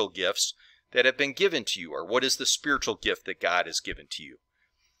spiritual gifts that have been given to you, or what is the spiritual gift that God has given to you?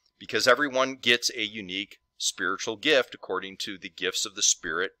 Because everyone gets a unique spiritual gift according to the gifts of the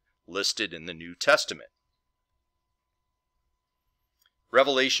Spirit listed in the New Testament.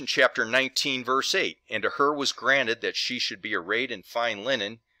 Revelation chapter 19 verse 8, and to her was granted that she should be arrayed in fine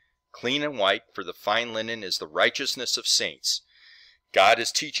linen, clean and white, for the fine linen is the righteousness of saints. God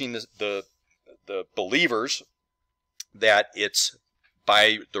is teaching the believers that it's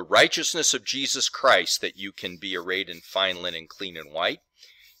by the righteousness of Jesus Christ that you can be arrayed in fine linen, clean and white.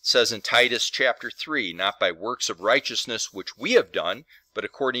 says in Titus chapter 3, not by works of righteousness which we have done, but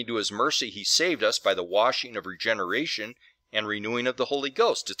according to his mercy he saved us by the washing of regeneration and renewing of the Holy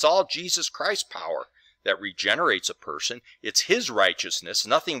Ghost. It's all Jesus Christ's power that regenerates a person. It's his righteousness,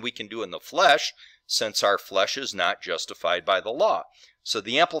 nothing we can do in the flesh, since our flesh is not justified by the law. So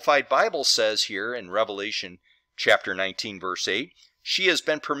the Amplified Bible says here in Revelation chapter 19, verse 8, she has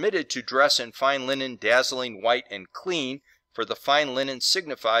been permitted to dress in fine linen, dazzling white and clean, for the fine linen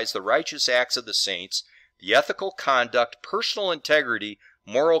signifies the righteous acts of the saints, the ethical conduct, personal integrity,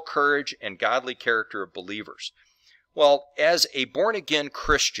 moral courage, and godly character of believers. Well, as a born-again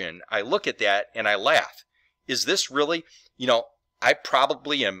Christian, I look at that and I laugh. Is this really, I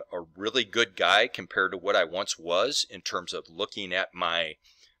probably am a really good guy compared to what I once was in terms of looking at my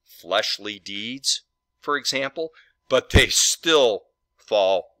fleshly deeds, for example, but they still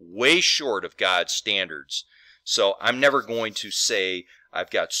fall way short of God's standards. So I'm never going to say I've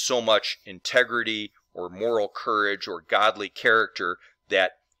got so much integrity or moral courage or godly character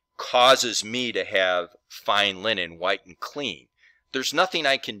that causes me to have fine linen, white and clean. There's nothing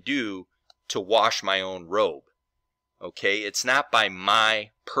I can do to wash my own robe. Okay, it's not by my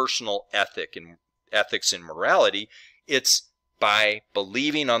personal ethics and morality. It's by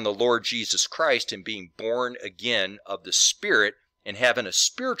believing on the Lord Jesus Christ and being born again of the Spirit and having a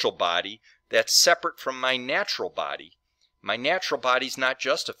spiritual body that's separate from my natural body. My natural body's not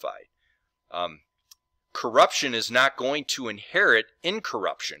justified. Corruption is not going to inherit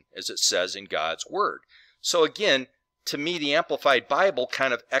incorruption, as it says in God's Word. So again, to me, the Amplified Bible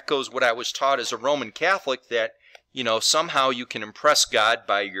kind of echoes what I was taught as a Roman Catholic, that, somehow you can impress God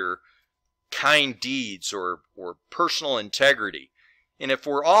by your kind deeds or personal integrity. And if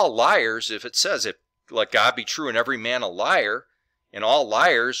we're all liars, if it says, if let God be true and every man a liar, and all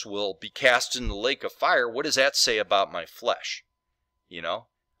liars will be cast in the lake of fire, what does that say about my flesh?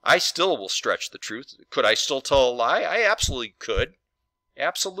 I still will stretch the truth. Could I still tell a lie? I absolutely could.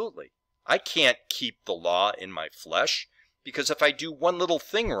 Absolutely. I can't keep the law in my flesh, because if I do one little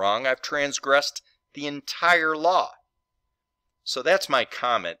thing wrong, I've transgressed the entire law. So that's my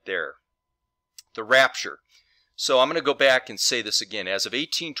comment there. The rapture. So I'm going to go back and say this again. As of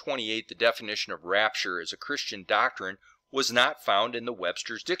 1828, the definition of rapture as a Christian doctrine was not found in the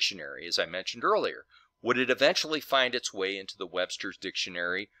Webster's Dictionary, as I mentioned earlier. Would it eventually find its way into the Webster's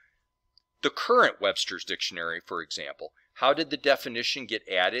Dictionary? The current Webster's Dictionary, for example. How did the definition get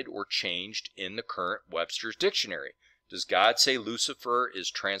added or changed in the current Webster's Dictionary? Does God say Lucifer is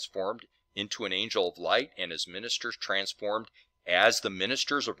transformed into an angel of light and his ministers transformed as the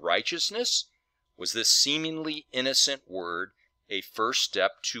ministers of righteousness? Was this seemingly innocent word a first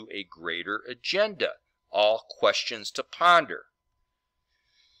step to a greater agenda? All questions to ponder.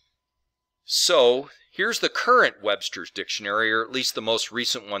 So here's the current Webster's Dictionary, or at least the most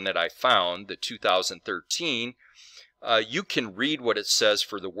recent one that I found, the 2013. You can read what it says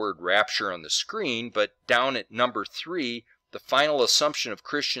for the word rapture on the screen, but down at number 3, the final assumption of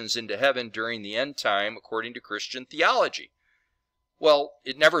Christians into heaven during the end time according to Christian theology. Well,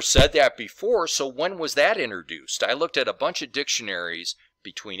 it never said that before, so when was that introduced? I looked at a bunch of dictionaries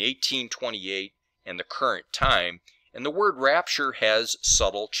between 1828 and the current time, and the word rapture has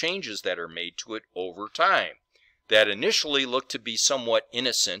subtle changes that are made to it over time that initially looked to be somewhat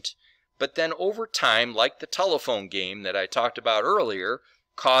innocent, but then over time, like the telephone game that I talked about earlier,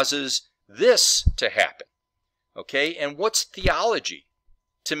 causes this to happen. Okay, and what's theology?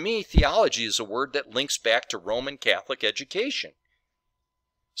 To me, theology is a word that links back to Roman Catholic education.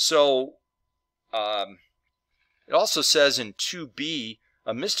 So, it also says in 2b,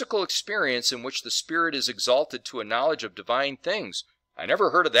 a mystical experience in which the spirit is exalted to a knowledge of divine things. I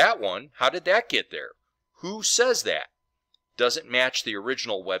never heard of that one. How did that get there? Who says that? Doesn't match the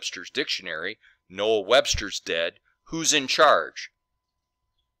original Webster's Dictionary. Noah Webster's dead. Who's in charge?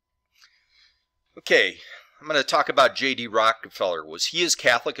 Okay, I'm going to talk about J.D. Rockefeller. Was he as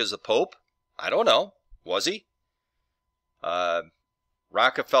Catholic as the Pope? I don't know. Was he?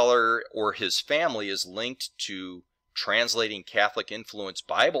 Rockefeller or his family is linked to translating Catholic influenced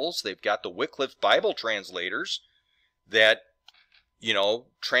Bibles. They've got the Wycliffe Bible translators that,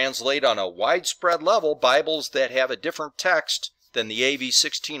 translate on a widespread level Bibles that have a different text than the AV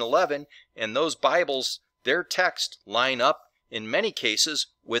 1611, and those Bibles, their text line up in many cases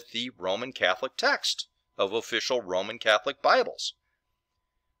with the Roman Catholic text of official Roman Catholic Bibles.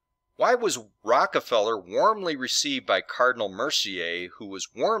 Why was Rockefeller warmly received by Cardinal Mercier, who was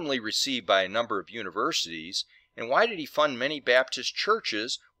warmly received by a number of universities, and why did he fund many Baptist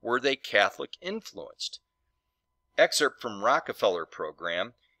churches? Were they Catholic influenced? Excerpt from Rockefeller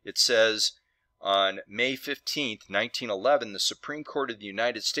program. It says, On May 15, 1911, the Supreme Court of the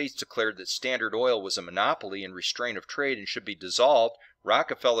United States declared that Standard Oil was a monopoly and restraint of trade and should be dissolved.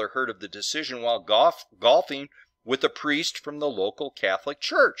 Rockefeller heard of the decision while golfing with a priest from the local Catholic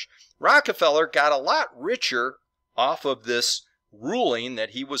Church. Rockefeller got a lot richer off of this ruling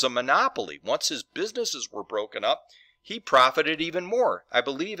that he was a monopoly. Once his businesses were broken up, he profited even more. I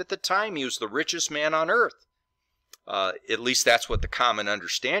believe at the time he was the richest man on earth. At least that's what the common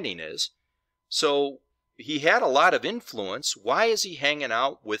understanding is. So he had a lot of influence. Why is he hanging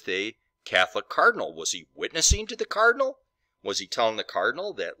out with a Catholic cardinal? Was he witnessing to the cardinal? Was he telling the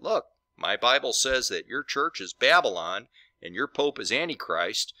cardinal that, look, my Bible says that your church is Babylon and your pope is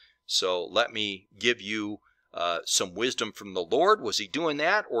Antichrist, so let me give you some wisdom from the Lord? Was he doing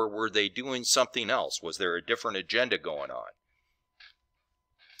that, or were they doing something else? Was there a different agenda going on?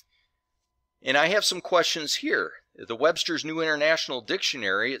 And I have some questions here. The Webster's New International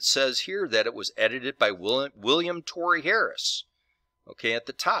Dictionary, it says here that it was edited by William Torrey Harris, okay, at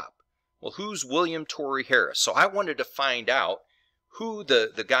the top. Well, who's William Torrey Harris? So I wanted to find out who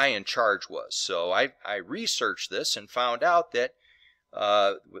the guy in charge was. So I researched this and found out that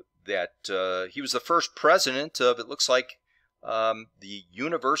he was the first president of, it looks like, the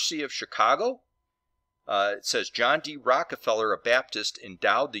University of Chicago. It says John D. Rockefeller, a Baptist,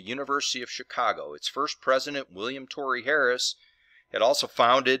 endowed the University of Chicago. Its first president, William Torrey Harris, had also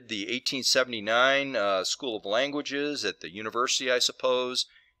founded the 1879 School of Languages at the university, I suppose.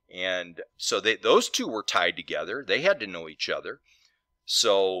 And so those two were tied together. They had to know each other.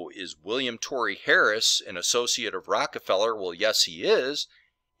 So is William Torrey Harris an associate of Rockefeller? Well, yes, he is.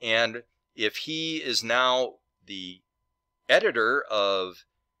 And if he is now the editor of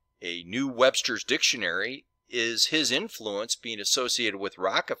a new Webster's Dictionary, is his influence being associated with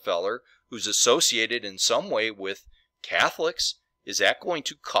Rockefeller, who's associated in some way with Catholics? Is that going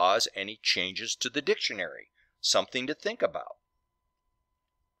to cause any changes to the dictionary? Something to think about.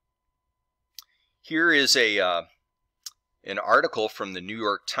 Here is an article from the New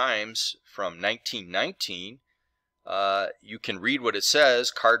York Times from 1919. You can read what it says.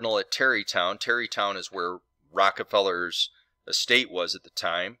 Cardinal at Tarrytown. Tarrytown is where Rockefeller's estate was at the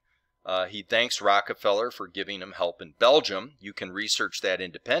time. He thanks Rockefeller for giving him help in Belgium. You can research that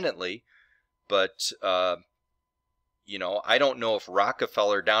independently, but you know, I don't know if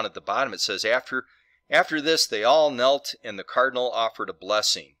Rockefeller, down at the bottom it says, after this they all knelt and the cardinal offered a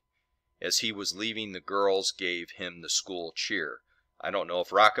blessing. As he was leaving, the girls gave him the school cheer. I don't know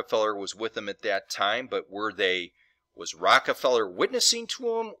if Rockefeller was with them at that time, but was Rockefeller witnessing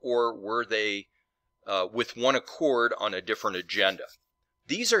to him, or were they with one accord on a different agenda?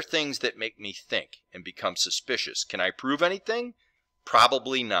 These are things that make me think and become suspicious. Can I prove anything?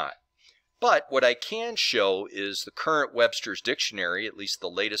 Probably not. But what I can show is the current Webster's Dictionary, at least the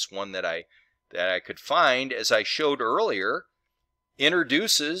latest one that I could find, as I showed earlier,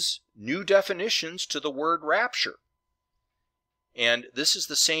 introduces new definitions to the word rapture. And this is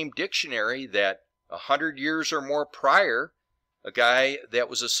the same dictionary that 100 years or more prior, a guy that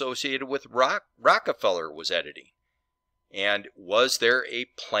was associated with Rockefeller was editing. And was there a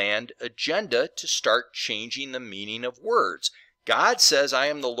planned agenda to start changing the meaning of words? God says, I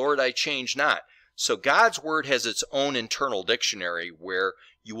am the Lord, I change not. So God's word has its own internal dictionary where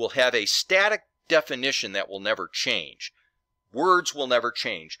you will have a static definition that will never change. Words will never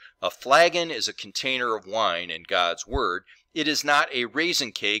change. A flagon is a container of wine in God's word. It is not a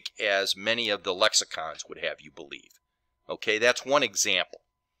raisin cake as many of the lexicons would have you believe. Okay, that's one example.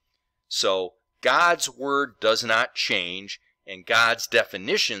 So God's word does not change, and God's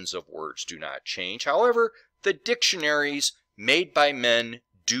definitions of words do not change. However, the dictionaries made by men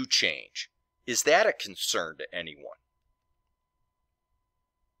do change. Is that a concern to anyone?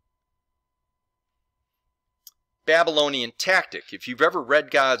 Babylonian tactic. If you've ever read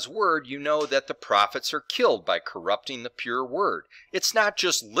God's word, you know that the prophets are killed by corrupting the pure word. It's not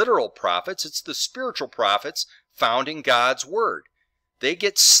just literal prophets, it's the spiritual prophets found in God's word. They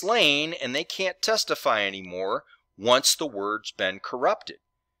get slain and they can't testify anymore once the word's been corrupted.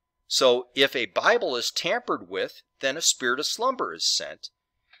 So if a Bible is tampered with, then a spirit of slumber is sent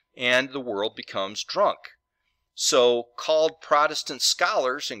and the world becomes drunk. So called Protestant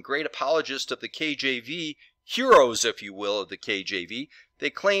scholars and great apologists of the KJV, heroes, if you will, of the KJV, they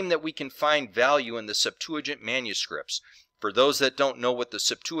claim that we can find value in the Septuagint manuscripts. For those that don't know what the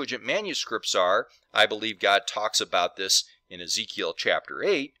Septuagint manuscripts are, I believe God talks about this in Ezekiel chapter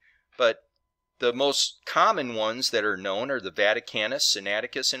 8, but the most common ones that are known are the Vaticanus,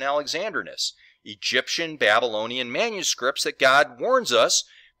 Sinaiticus, and Alexandrinus, Egyptian, Babylonian manuscripts that God warns us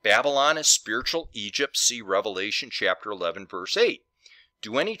Babylon is spiritual Egypt, see Revelation chapter 11, verse 8.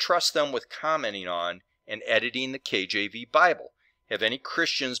 Do any trust them with commenting on and editing the KJV Bible? Have any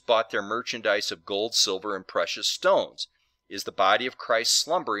Christians bought their merchandise of gold, silver, and precious stones? Is the body of Christ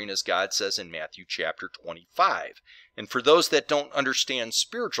slumbering, as God says in Matthew chapter 25? And for those that don't understand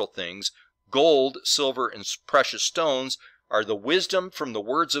spiritual things, gold, silver, and precious stones are the wisdom from the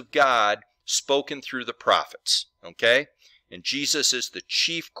words of God spoken through the prophets. Okay? And Jesus is the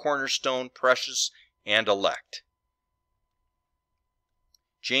chief cornerstone, precious and elect.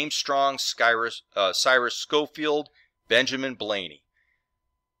 James Strong, Cyrus Scofield, Benjamin Blaney.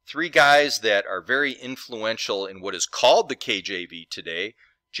 Three guys that are very influential in what is called the KJV today.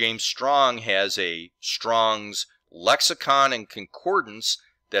 James Strong has a Strong's lexicon and concordance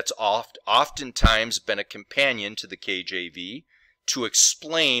that's oftentimes been a companion to the KJV to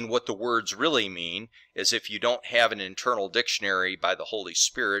explain what the words really mean, as if you don't have an internal dictionary by the Holy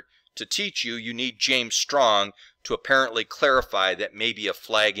Spirit to teach you, you need James Strong to apparently clarify that maybe a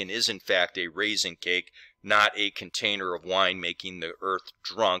flagon is in fact a raisin cake, not a container of wine making the earth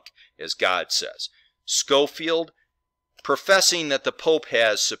drunk, as God says. Scofield, professing that the Pope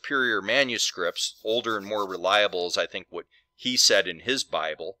has superior manuscripts, older and more reliable is I think what he said in his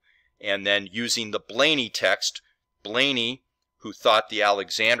Bible, and then using the Blaney text, Blaney, who thought the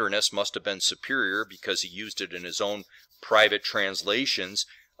Alexandrinus must have been superior because he used it in his own private translations,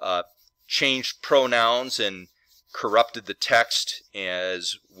 changed pronouns and corrupted the text,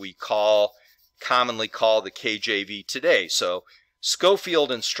 as we commonly call the KJV today. So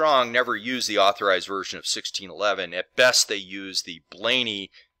Scofield and Strong never used the authorized version of 1611. At best, they used the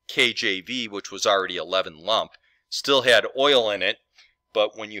Blaney KJV, which was already 11 lump. Still had oil in it,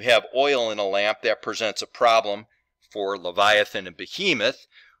 but when you have oil in a lamp, that presents a problem for Leviathan and Behemoth,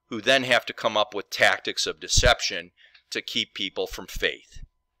 who then have to come up with tactics of deception to keep people from faith.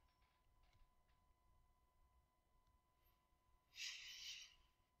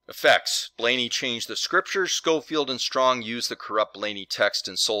 Effects. Blaney changed the scriptures. Scofield and Strong used the corrupt Blaney text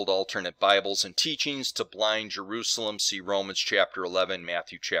and sold alternate Bibles and teachings to blind Jerusalem. See Romans chapter 11,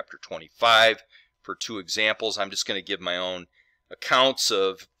 Matthew chapter 25 for two examples. I'm just going to give my own accounts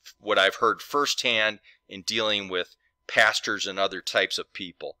of what I've heard firsthand in dealing with pastors and other types of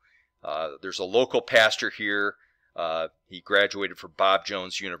people. There's a local pastor here. He graduated from Bob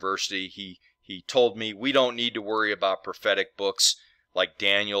Jones University. He told me we don't need to worry about prophetic books like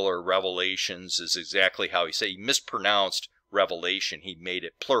Daniel or Revelations, is exactly how he said. He mispronounced Revelation. He made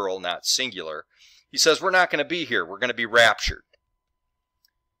it plural, not singular. He says, we're not going to be here. We're going to be raptured.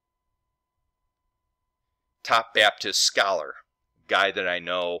 Top Baptist scholar, guy that I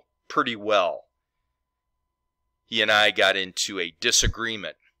know pretty well. He and I got into a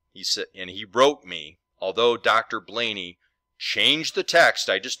disagreement. He said, and he wrote me, although Dr. Blaney changed the text,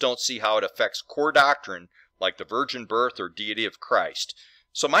 I just don't see how it affects core doctrine like the virgin birth or deity of Christ.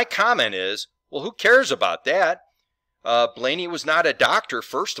 So my comment is, well, who cares about that? Blaney was not a doctor,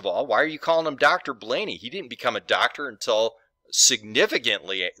 first of all. Why are you calling him Dr. Blaney? He didn't become a doctor until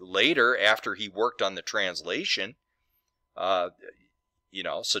significantly later, after he worked on the translation. So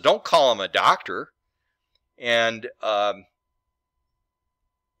don't call him a doctor. And who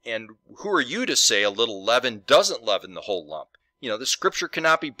are you to say a little leaven doesn't leaven the whole lump? The scripture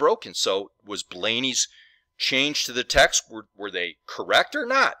cannot be broken. So was Blaney's change to the text, were they correct or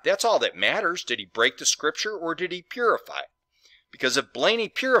not? That's all that matters. Did he break the scripture or did he purify it? Because if Blaney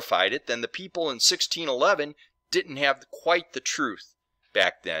purified it, then the people in 1611 didn't have quite the truth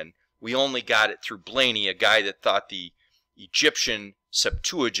back then. We only got it through Blaney, a guy that thought the Egyptian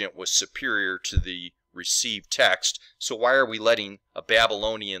Septuagint was superior to the received text. So why are we letting a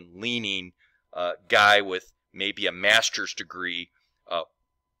Babylonian-leaning guy with maybe a master's degree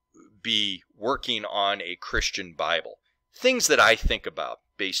be working on a Christian Bible? Things that I think about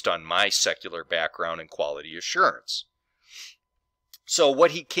based on my secular background and quality assurance. So what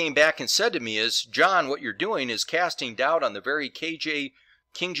he came back and said to me is, John, what you're doing is casting doubt on the very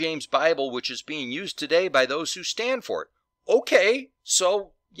King James Bible which is being used today by those who stand for it. Okay,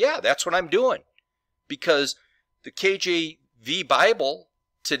 so yeah, that's what I'm doing. Because the KJV Bible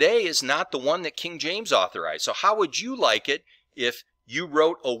today is not the one that King James authorized. So how would you like it if you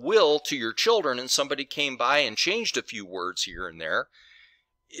wrote a will to your children and somebody came by and changed a few words here and there?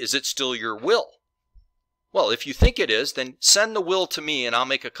 Is it still your will? Well, if you think it is, then send the will to me and I'll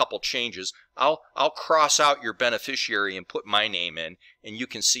make a couple changes. I'll cross out your beneficiary and put my name in, and you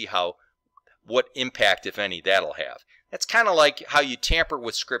can see what impact, if any, that'll have. That's kind of like how you tamper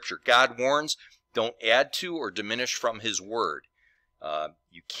with Scripture. God warns, don't add to or diminish from His Word.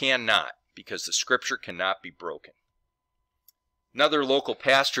 You cannot, because the Scripture cannot be broken. Another local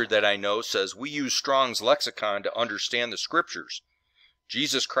pastor that I know says, we use Strong's lexicon to understand the Scriptures.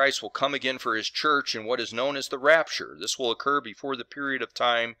 Jesus Christ will come again for his church in what is known as the rapture. This will occur before the period of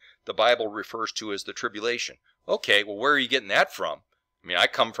time the Bible refers to as the tribulation. Okay, well, where are you getting that from? I mean, I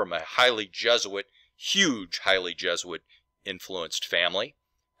come from a huge highly Jesuit influenced family.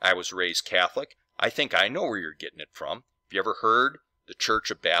 I was raised Catholic. I think I know where you're getting it from. Have you ever heard the Church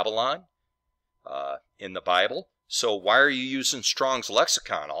of Babylon in the Bible? So why are you using Strong's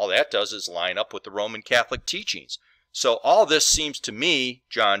lexicon? All that does is line up with the Roman Catholic teachings. So all this seems to me,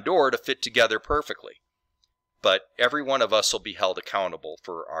 John Doerr, to fit together perfectly. But every one of us will be held accountable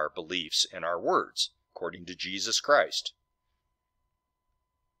for our beliefs and our words, according to Jesus Christ.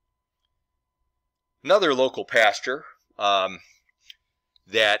 Another local pastor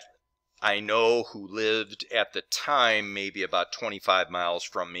that I know who lived at the time maybe about 25 miles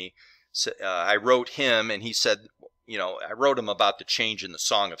from me, I wrote him, and he said, I wrote him about the change in the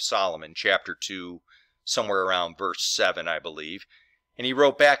Song of Solomon, chapter 2, somewhere around verse 7, I believe. And he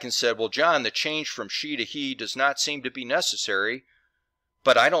wrote back and said, well, John, the change from she to he does not seem to be necessary,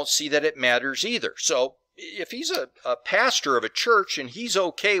 but I don't see that it matters either. So if he's a pastor of a church and he's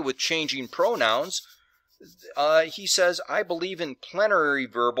okay with changing pronouns, he says, I believe in plenary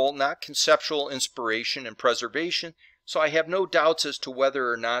verbal, not conceptual inspiration and preservation, so I have no doubts as to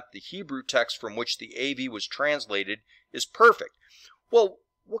whether or not the Hebrew text from which the AV was translated is perfect. Well,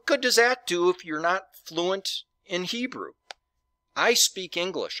 what good does that do if you're not fluent in Hebrew? I speak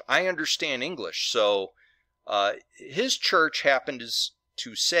English. I understand English. So his church happened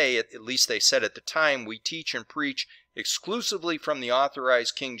to say, at least they said at the time, we teach and preach exclusively from the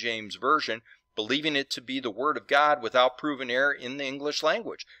authorized King James Version, believing it to be the Word of God without proven error in the English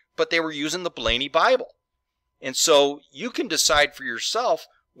language. But they were using the Blaney Bible. And so you can decide for yourself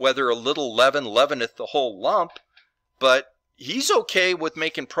whether a little leaven leaveneth the whole lump, but he's okay with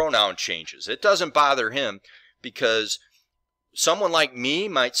making pronoun changes. It doesn't bother him, because someone like me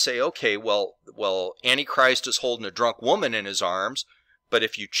might say, okay, well, Antichrist is holding a drunk woman in his arms, but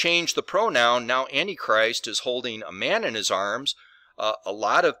if you change the pronoun, now Antichrist is holding a man in his arms. A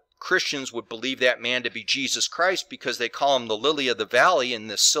lot of Christians would believe that man to be Jesus Christ because they call him the lily of the valley in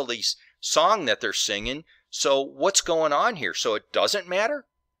this silly song that they're singing. So what's going on here? So it doesn't matter?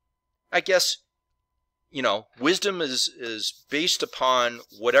 I guess, wisdom is based upon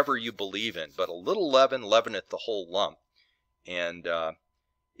whatever you believe in, but a little leaven leaveneth the whole lump. And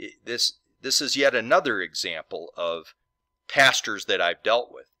this is yet another example of pastors that I've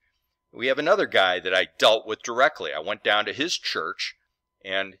dealt with. We have another guy that I dealt with directly. I went down to his church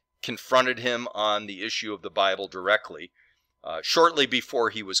and confronted him on the issue of the Bible directly, shortly before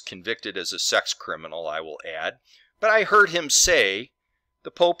he was convicted as a sex criminal, I will add. But I heard him say,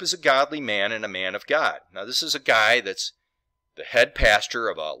 the Pope is a godly man and a man of God. Now this is a guy that's the head pastor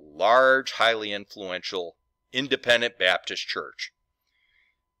of a large, highly influential, independent Baptist church.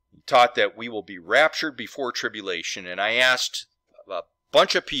 He taught that we will be raptured before tribulation, and I asked a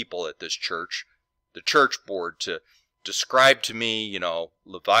bunch of people at this church, the church board, to describe to me,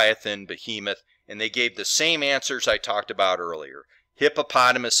 Leviathan, Behemoth, and they gave the same answers I talked about earlier.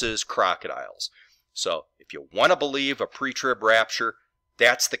 Hippopotamuses, crocodiles. So if you want to believe a pre-trib rapture,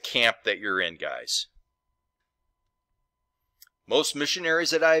 that's the camp that you're in, guys. Most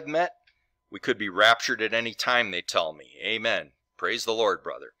missionaries that I've met, we could be raptured at any time, they tell me. Amen. Praise the Lord,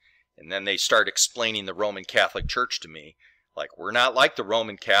 brother. And then they start explaining the Roman Catholic Church to me. Like, we're not like the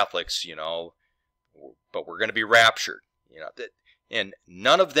Roman Catholics, but we're going to be raptured. And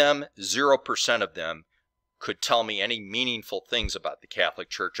none of them, 0% of them, could tell me any meaningful things about the Catholic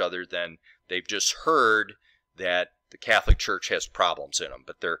Church other than they've just heard that the Catholic Church has problems in them.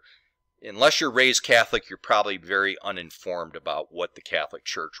 But unless you're raised Catholic, you're probably very uninformed about what the Catholic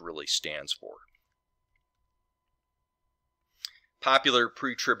Church really stands for. Popular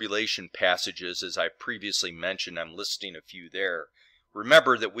pre-tribulation passages, as I previously mentioned, I'm listing a few there.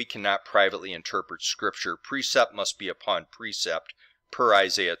 Remember that we cannot privately interpret Scripture. Precept must be upon precept, per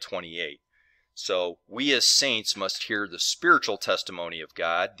Isaiah 28. So we as saints must hear the spiritual testimony of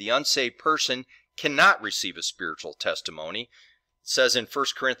God. The unsaved person cannot receive a spiritual testimony. It says in 1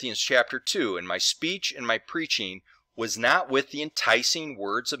 Corinthians chapter 2, and my speech and my preaching was not with the enticing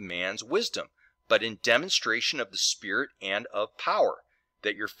words of man's wisdom, but in demonstration of the Spirit and of power,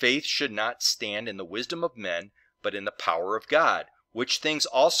 that your faith should not stand in the wisdom of men, but in the power of God, which things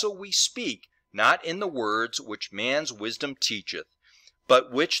also we speak, not in the words which man's wisdom teacheth,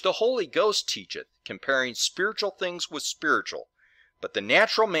 but which the Holy Ghost teacheth, comparing spiritual things with spiritual. But the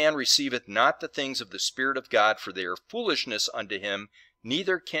natural man receiveth not the things of the Spirit of God, for they are foolishness unto him,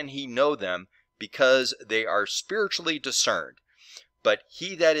 neither can he know them, because they are spiritually discerned. But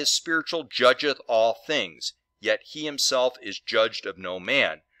he that is spiritual judgeth all things, yet he himself is judged of no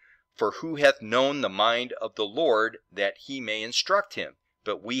man. For who hath known the mind of the Lord, that he may instruct him?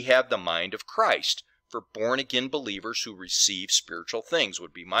 But we have the mind of Christ. For born-again believers who receive spiritual things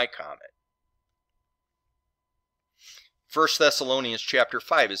would be my comment. 1 Thessalonians chapter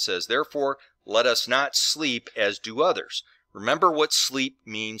 5, it says, Therefore let us not sleep as do others. Remember what sleep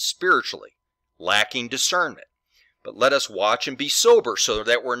means spiritually, lacking discernment. But let us watch and be sober, so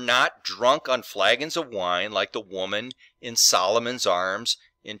that we're not drunk on flagons of wine like the woman in Solomon's arms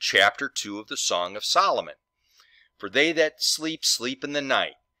in chapter 2 of the Song of Solomon. For they that sleep, sleep in the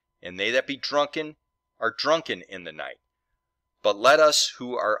night, and they that be drunken are drunken in the night. But let us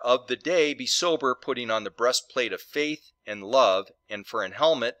who are of the day be sober, putting on the breastplate of faith and love, and for an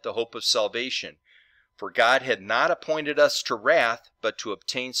helmet the hope of salvation. For God had not appointed us to wrath, but to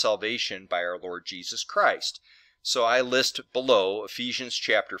obtain salvation by our Lord Jesus Christ. So I list below Ephesians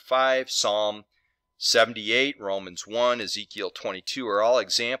chapter 5, Psalm 78, Romans 1, Ezekiel 22 are all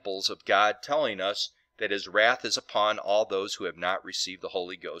examples of God telling us that his wrath is upon all those who have not received the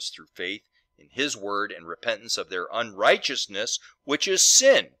Holy Ghost through faith in his word and repentance of their unrighteousness, which is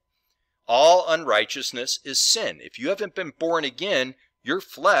sin. All unrighteousness is sin. If you haven't been born again, your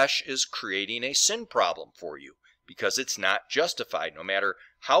flesh is creating a sin problem for you because it's not justified. No matter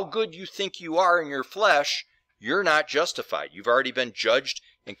how good you think you are in your flesh, you're not justified. You've already been judged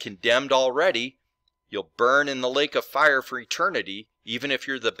and condemned already. You'll burn in the lake of fire for eternity, even if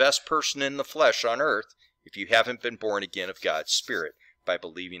you're the best person in the flesh on earth, if you haven't been born again of God's Spirit by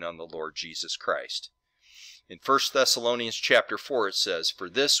believing on the Lord Jesus Christ. In 1 Thessalonians chapter 4 it says, For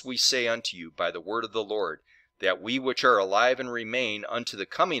this we say unto you by the word of the Lord, that we which are alive and remain unto the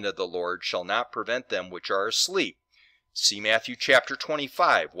coming of the Lord shall not prevent them which are asleep. See Matthew chapter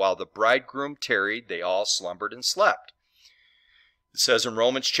 25, While the bridegroom tarried, they all slumbered and slept. It says in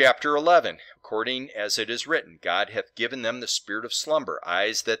Romans chapter 11, According as it is written, God hath given them the spirit of slumber,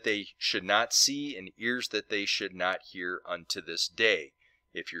 eyes that they should not see, and ears that they should not hear unto this day.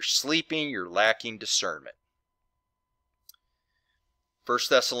 If you're sleeping, you're lacking discernment. 1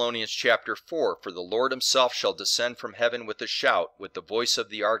 Thessalonians chapter 4, For the Lord himself shall descend from heaven with a shout, with the voice of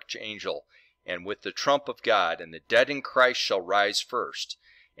the archangel, and with the trump of God, and the dead in Christ shall rise first.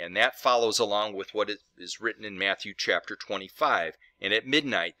 And that follows along with what is written in Matthew chapter 25. And at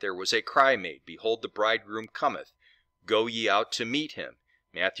midnight there was a cry made, Behold, the bridegroom cometh. Go ye out to meet him.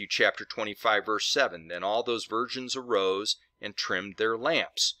 Matthew chapter 25, verse 7. Then all those virgins arose and trimmed their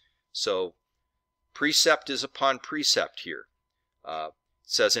lamps. So precept is upon precept here. It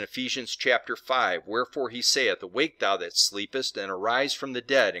says in Ephesians chapter 5, Wherefore he saith, Awake thou that sleepest, and arise from the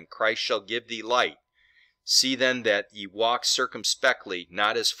dead, and Christ shall give thee light. See then that ye walk circumspectly,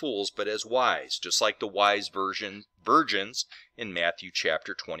 not as fools, but as wise, just like the wise virgins in Matthew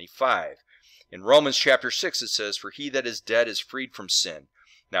chapter 25. In Romans chapter 6 it says, For he that is dead is freed from sin.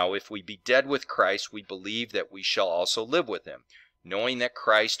 Now if we be dead with Christ, we believe that we shall also live with him, knowing that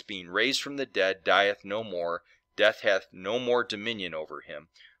Christ, being raised from the dead, dieth no more, death hath no more dominion over him.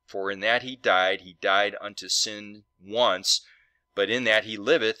 For in that he died unto sin once, but in that he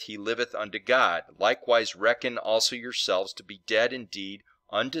liveth unto God. Likewise reckon also yourselves to be dead indeed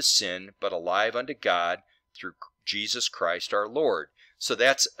unto sin, but alive unto God through Jesus Christ our Lord. So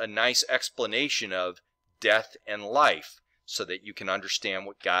that's a nice explanation of death and life, so that you can understand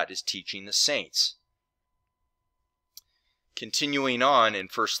what God is teaching the saints. Continuing on in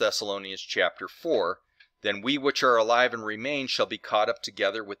 1 Thessalonians chapter 4, Then we which are alive and remain shall be caught up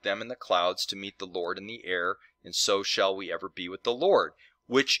together with them in the clouds to meet the Lord in the air, and so shall we ever be with the Lord,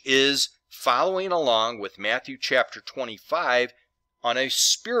 which is following along with Matthew chapter 25 on a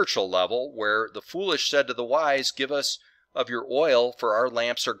spiritual level, where the foolish said to the wise, Give us of your oil, for our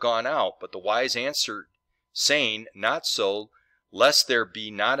lamps are gone out. But the wise answered, saying, Not so, lest there be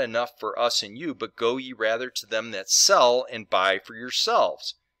not enough for us and you, but go ye rather to them that sell, and buy for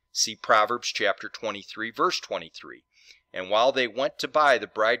yourselves. See Proverbs chapter 23, verse 23. And while they went to buy, the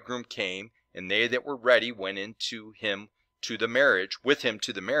bridegroom came, and they that were ready went into him to the marriage, with him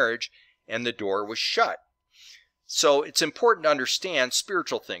to the marriage, and the door was shut. So it's important to understand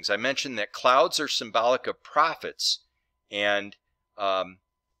spiritual things. I mentioned that clouds are symbolic of prophets, and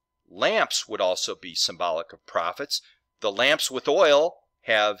lamps would also be symbolic of prophets. The lamps with oil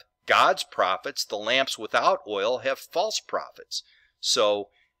have God's prophets. The lamps without oil have false prophets. So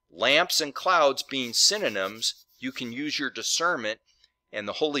lamps and clouds being synonyms, you can use your discernment, and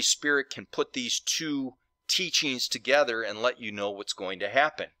the Holy Spirit can put these two teachings together and let you know what's going to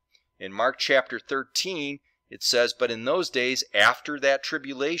happen. In Mark chapter 13, it says, But in those days after that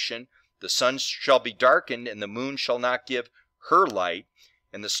tribulation, the sun shall be darkened, and the moon shall not give her light,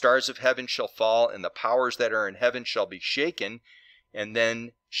 and the stars of heaven shall fall, and the powers that are in heaven shall be shaken. And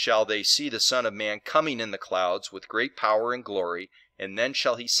then shall they see the Son of Man coming in the clouds with great power and glory. And then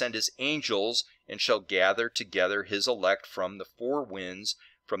shall he send his angels, and shall gather together his elect from the four winds,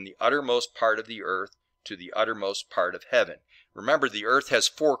 from the uttermost part of the earth to the uttermost part of heaven. Remember, the earth has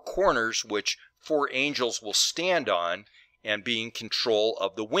four corners which four angels will stand on and be in control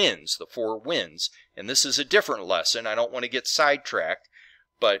of the winds, the four winds. And this is a different lesson. I don't want to get sidetracked,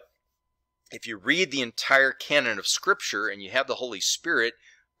 but if you read the entire canon of Scripture and you have the Holy Spirit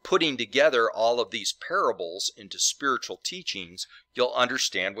putting together all of these parables into spiritual teachings, you'll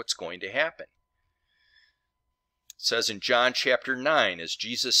understand what's going to happen. It says in John chapter 9, as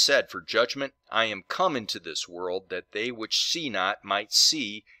Jesus said, "For judgment I am come into this world, that they which see not might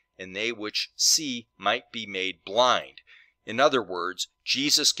see, and they which see might be made blind." In other words,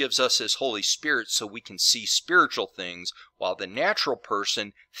 Jesus gives us his Holy Spirit so we can see spiritual things, while the natural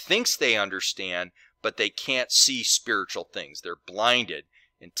person thinks they understand, but they can't see spiritual things. They're blinded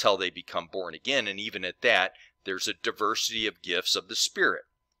until they become born again, and even at that, there's a diversity of gifts of the Spirit.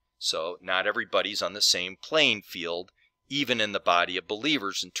 So not everybody's on the same playing field, even in the body of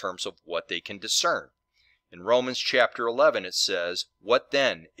believers, in terms of what they can discern. In Romans chapter 11 it says, "What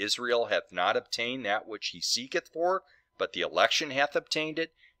then? Israel hath not obtained that which he seeketh for, but the election hath obtained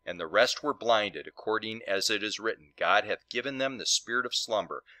it, and the rest were blinded, according as it is written, God hath given them the spirit of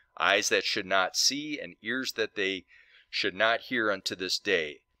slumber, eyes that should not see, and ears that they should not hear unto this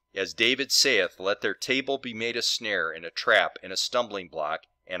day. As David saith, let their table be made a snare, and a trap, and a stumbling block,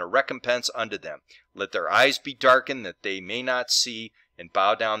 and a recompense unto them. Let their eyes be darkened, that they may not see, and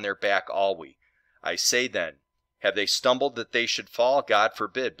bow down their back always. I say then, have they stumbled that they should fall? God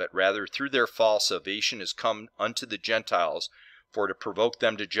forbid, but rather through their fall salvation is come unto the Gentiles, for to provoke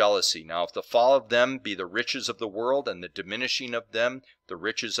them to jealousy. Now if the fall of them be the riches of the world, and the diminishing of them the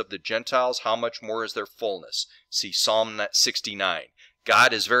riches of the Gentiles, how much more is their fullness?" See Psalm 69.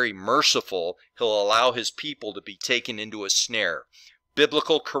 God is very merciful. He'll allow his people to be taken into a snare.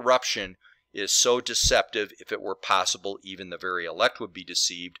 Biblical corruption is so deceptive, if it were possible, even the very elect would be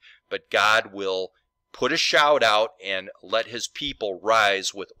deceived, but God will put a shout out and let his people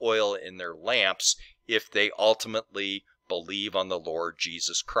rise with oil in their lamps if they ultimately believe on the Lord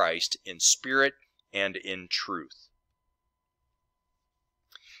Jesus Christ in spirit and in truth.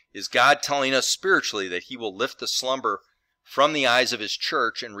 Is God telling us spiritually that he will lift the slumber from the eyes of his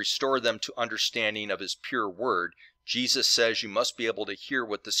church and restore them to understanding of his pure word? Jesus says you must be able to hear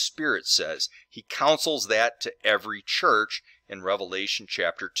what the Spirit says. He counsels that to every church in Revelation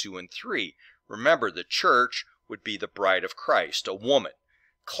chapter 2 and 3. Remember, the church would be the bride of Christ, a woman.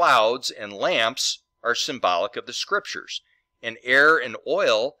 Clouds and lamps are symbolic of the Scriptures. And air and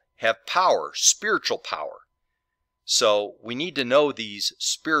oil have power, spiritual power. So we need to know these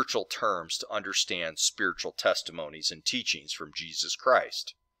spiritual terms to understand spiritual testimonies and teachings from Jesus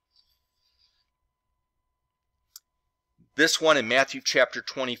Christ. This one in Matthew chapter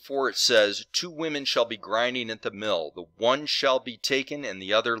 24, it says, "Two women shall be grinding at the mill. The one shall be taken and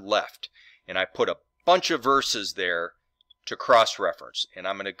the other left." And I put a bunch of verses there to cross-reference, and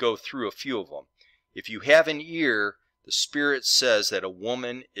I'm going to go through a few of them. If you have an ear, the Spirit says that a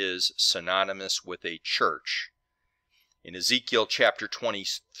woman is synonymous with a church. In Ezekiel chapter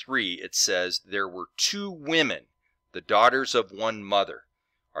 23, it says, "There were two women, the daughters of one mother."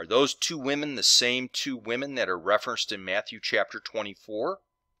 Are those two women the same two women that are referenced in Matthew chapter 24?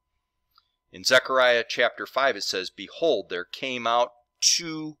 In Zechariah chapter 5, it says, "Behold, there came out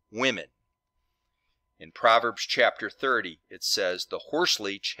two women." In Proverbs chapter 30, it says, "The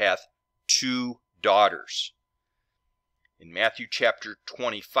horseleech hath two daughters." In Matthew chapter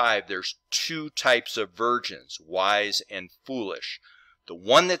 25, there's two types of virgins, wise and foolish. The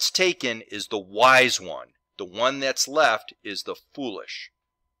one that's taken is the wise one. The one that's left is the foolish.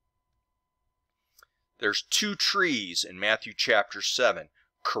 There's two trees in Matthew chapter 7,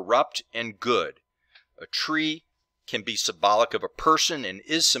 corrupt and good. A tree can be symbolic of a person and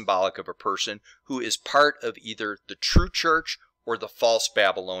is symbolic of a person who is part of either the true church or the false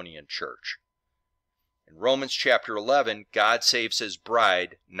Babylonian church. In Romans chapter 11, God saves his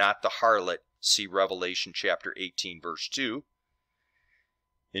bride, not the harlot. See Revelation chapter 18, verse 2.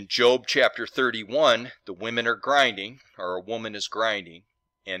 In Job chapter 31, the women are grinding, or a woman is grinding.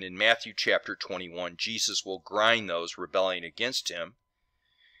 And in Matthew chapter 21, Jesus will grind those rebelling against him.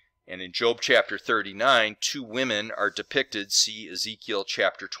 And in Job chapter 39, two women are depicted. See Ezekiel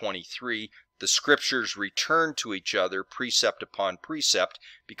chapter 23. The Scriptures return to each other, precept upon precept,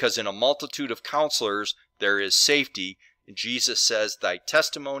 because in a multitude of counselors there is safety. And Jesus says, thy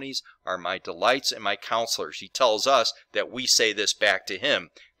testimonies are my delights and my counselors. He tells us that we say this back to him,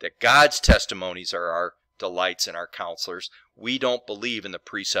 that God's testimonies are our delights and our counselors. We don't believe in the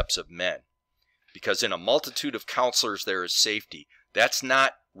precepts of men, because in a multitude of counselors there is safety. That's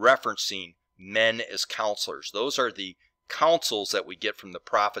not referencing men as counselors. Those are the counsels that we get from the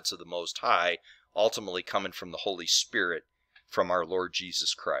prophets of the Most High, ultimately coming from the Holy Spirit, from our Lord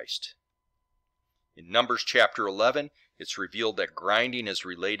Jesus Christ. In Numbers chapter 11, it's revealed that grinding is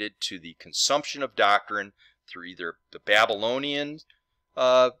related to the consumption of doctrine through either the Babylonian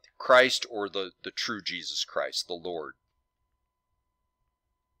Christ or the true Jesus Christ, the Lord.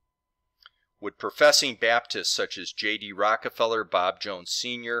 Would professing Baptists such as J.D. Rockefeller, Bob Jones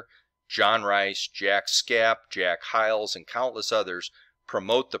Sr., John Rice, Jack Scapp, Jack Hyles, and countless others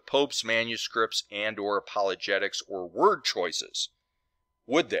promote the Pope's manuscripts and or apologetics or word choices?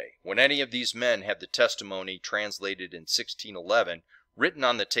 Would they, when any of these men have the testimony translated in 1611 written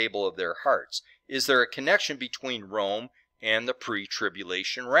on the table of their hearts? Is there a connection between Rome and the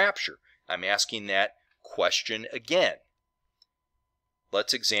pre-tribulation rapture? I'm asking that question again.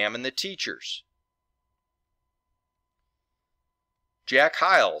 Let's examine the teachers. Jack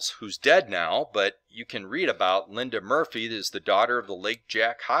Hyles, who's dead now, but you can read about Linda Murphy, that is the daughter of the late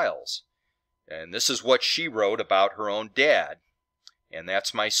Jack Hyles. And this is what she wrote about her own dad. And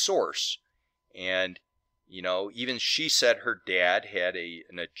that's my source. And, you know, even she said her dad had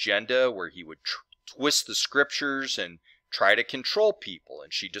an agenda where he would twist the scriptures and try to control people.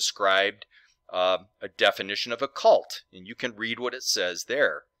 And she described a definition of a cult. And you can read what it says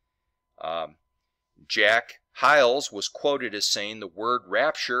there. Jack Hyles was quoted as saying the word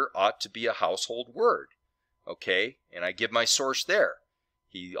rapture ought to be a household word. Okay, and I give my source there.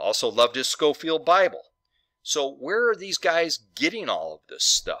 He also loved his Schofield Bible. So where are these guys getting all of this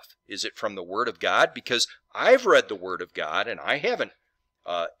stuff? Is it from the Word of God? Because I've read the Word of God, and I haven't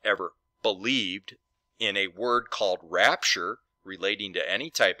ever believed in a word called rapture relating to any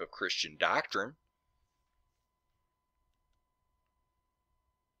type of Christian doctrine.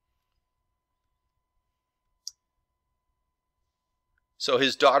 So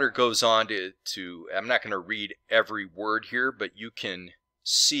his daughter goes on to I'm not going to read every word here, but you can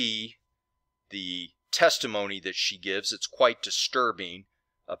see the testimony that she gives. It's quite disturbing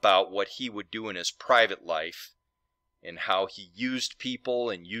about what he would do in his private life and how he used people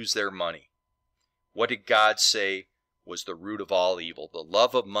and used their money. What did God say was the root of all evil? The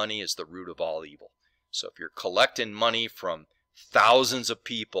love of money is the root of all evil. So if you're collecting money from thousands of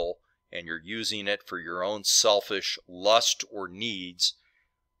people and you're using it for your own selfish lust or needs,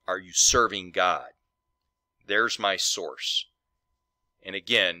 are you serving God? There's my source. And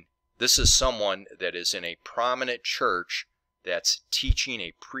again, this is someone that is in a prominent church that's teaching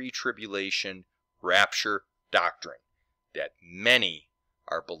a pre-tribulation rapture doctrine that many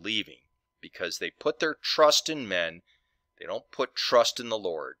are believing because they put their trust in men. They don't put trust in the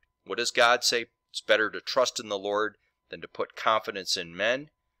Lord. What does God say? It's better to trust in the Lord than to put confidence in men.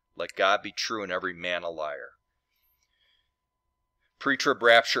 Let God be true and every man a liar. Pre-trib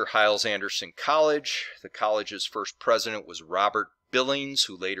rapture, Hyles Anderson College. The college's first president was Robert Billings,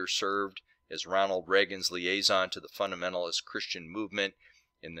 who later served as Ronald Reagan's liaison to the fundamentalist Christian movement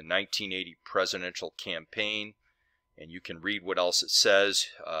in the 1980 presidential campaign. And you can read what else it says.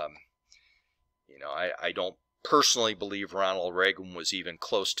 I don't personally believe Ronald Reagan was even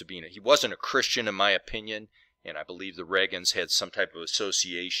close to being he wasn't a Christian in my opinion, and I believe the Reagans had some type of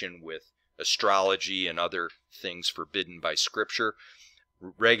association with astrology and other things forbidden by Scripture.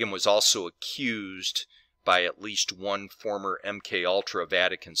 Reagan was also accused by at least one former MK Ultra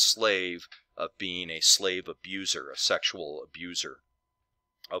Vatican slave of being a slave abuser, a sexual abuser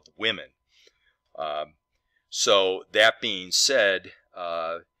of women. So that being said,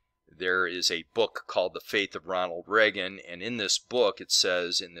 there is a book called The Faith of Ronald Reagan, and in this book it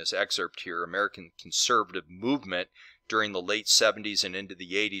says, in this excerpt here, American conservative movement during the late 70s and into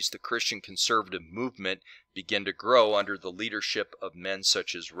the 80s, the Christian conservative movement began to grow under the leadership of men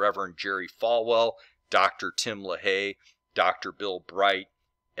such as Reverend Jerry Falwell, Dr. Tim LaHaye, Dr. Bill Bright,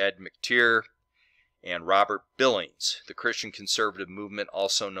 Ed McTeer, and Robert Billings. The Christian conservative movement,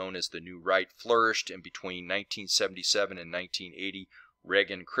 also known as the New Right, flourished, and between 1977 and 1980,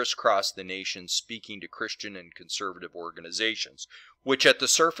 Reagan crisscrossed the nation speaking to Christian and conservative organizations, which at the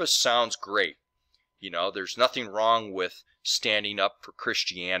surface sounds great. You know, there's nothing wrong with standing up for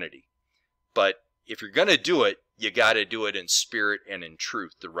Christianity. But if you're going to do it, you got to do it in spirit and in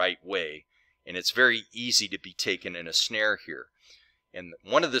truth, the right way. And it's very easy to be taken in a snare here. And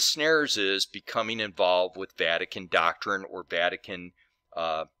one of the snares is becoming involved with Vatican doctrine or Vatican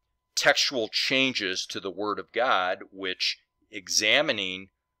textual changes to the Word of God, which, examining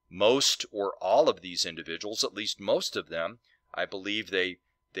most or all of these individuals, at least most of them, I believe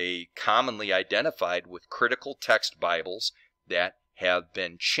they commonly identified with critical text Bibles that have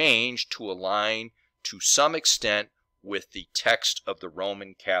been changed to align to some extent with the text of the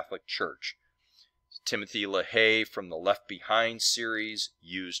Roman Catholic Church. Timothy LaHaye from the Left Behind series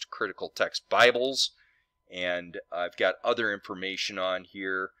used critical text Bibles, and I've got other information on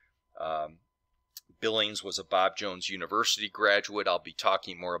here. Billings was a Bob Jones University graduate. I'll be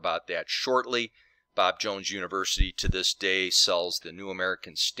talking more about that shortly. Bob Jones University to this day sells the New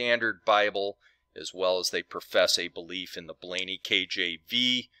American Standard Bible, as well as they profess a belief in the Blaney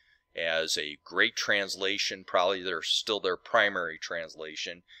KJV as a great translation. Probably they're still their primary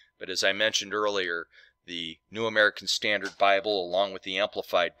translation. But as I mentioned earlier, the New American Standard Bible, along with the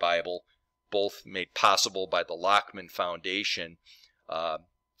Amplified Bible, both made possible by the Lockman Foundation,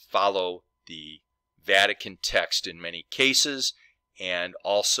 follow the Vatican text in many cases, and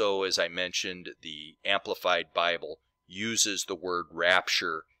also, as I mentioned, the Amplified Bible uses the word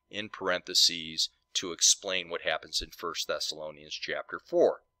rapture in parentheses to explain what happens in 1 Thessalonians chapter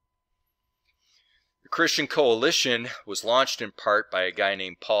 4. The Christian Coalition was launched in part by a guy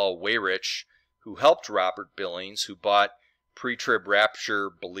named Paul Weyrich, who helped Robert Billings, who bought Pre-Trib Rapture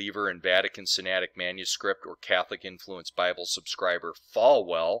believer and Vatican Synodic Manuscript or Catholic Influence Bible subscriber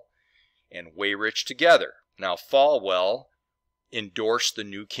Falwell and Weyrich together. Now, Falwell endorsed the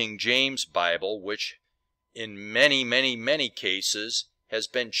New King James Bible, which in many cases has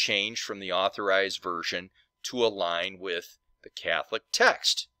been changed from the authorized version to align with the Catholic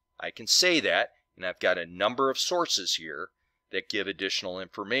text. I can say that, and I've got a number of sources here that give additional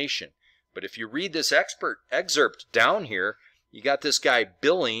information. But if you read this excerpt down here, you got this guy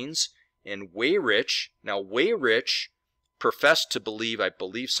Billings and Weyrich. Now, Weyrich professed to believe, I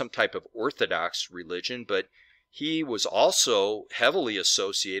believe, some type of Orthodox religion, but he was also heavily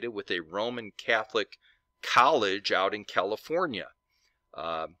associated with a Roman Catholic college out in California.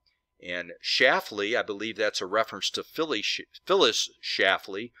 And Schlafly, I believe that's a reference to Phyllis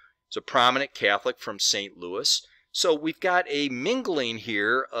Schlafly, is a prominent Catholic from St. Louis. So we've got a mingling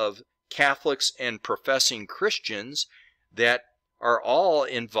here of Catholics and professing Christians that are all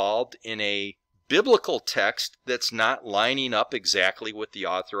involved in a biblical text that's not lining up exactly with the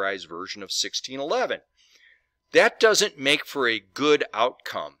authorized version of 1611. That doesn't make for a good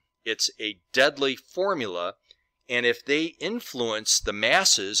outcome. It's a deadly formula, and if they influence the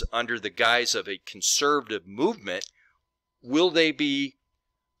masses under the guise of a conservative movement, will they be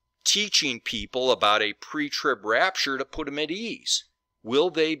teaching people about a pre-trib rapture to put them at ease? Will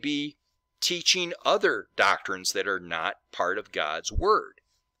they be teaching other doctrines that are not part of God's Word?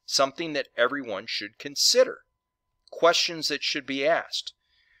 Something that everyone should consider. Questions that should be asked.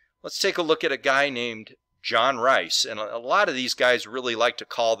 Let's take a look at a guy named John Rice, and a lot of these guys really like to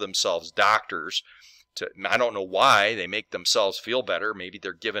call themselves doctors. I don't know why. They make themselves feel better. Maybe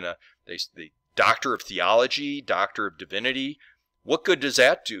they're given the doctor of theology, doctor of divinity. What good does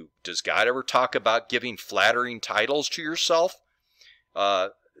that do? Does God ever talk about giving flattering titles to yourself?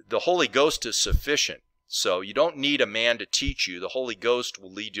 The Holy Ghost is sufficient. So you don't need a man to teach you. The Holy Ghost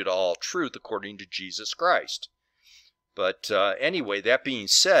will lead you to all truth according to Jesus Christ. But anyway, that being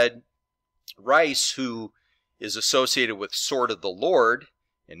said, Rice, who is associated with Sword of the Lord,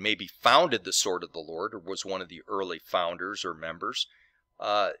 and maybe founded the Sword of the Lord, or was one of the early founders or members,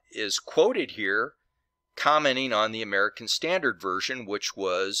 is quoted here commenting on the American Standard Version, which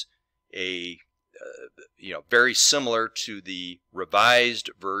was a very similar to the revised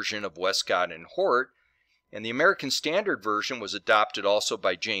version of Westcott and Hort. And the American Standard Version was adopted also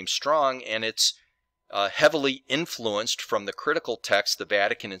by James Strong, and it's heavily influenced from the critical text, the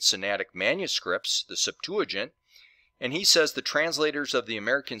Vatican and Synodic manuscripts, the Septuagint. And he says the translators of the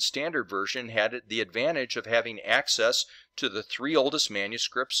American Standard Version had the advantage of having access to the three oldest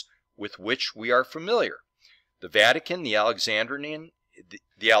manuscripts with which we are familiar: the Vatican, the Alexandrian,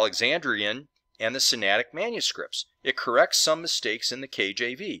 and the Synodic manuscripts. It corrects some mistakes in the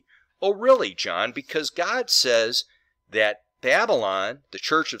KJV. Oh, really, John? Because God says that Babylon, the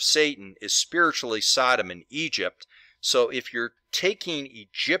church of Satan, is spiritually Sodom and Egypt. So if you're taking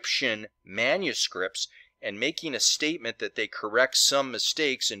Egyptian manuscripts and making a statement that they correct some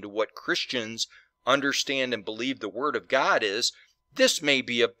mistakes into what Christians understand and believe the Word of God is, this may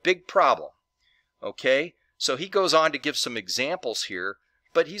be a big problem. Okay? So he goes on to give some examples here,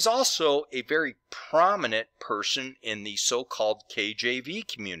 but he's also a very prominent person in the so-called KJV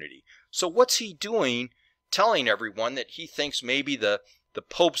community. So what's he doing telling everyone that he thinks maybe the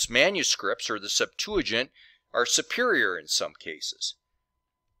Pope's manuscripts or the Septuagint are superior in some cases?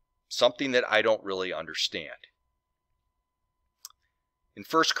 something that I don't really understand. In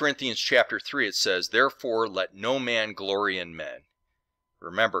 1 Corinthians chapter 3 it says, "Therefore let no man glory in men."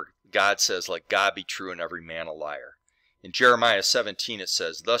 Remember, God says, "Let God be true and every man a liar." In Jeremiah 17 it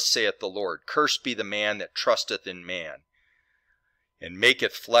says, "Thus saith the Lord, Cursed be the man that trusteth in man, and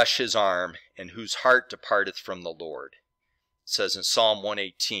maketh flesh his arm, and whose heart departeth from the Lord." It says in Psalm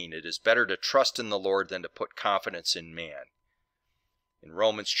 118, "It is better to trust in the Lord than to put confidence in man." In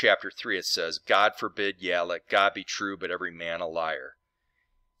Romans chapter 3 it says, "God forbid, yeah, let God be true, but every man a liar."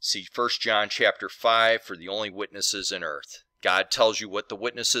 See 1 John chapter 5 for the only witnesses in earth. God tells you what the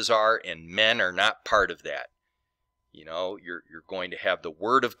witnesses are, and men are not part of that. You know, you're going to have the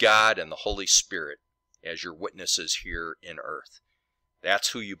Word of God and the Holy Spirit as your witnesses here in earth. That's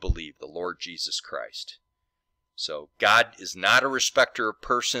who you believe, the Lord Jesus Christ. So God is not a respecter of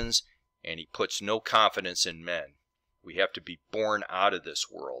persons, and he puts no confidence in men. We have to be born out of this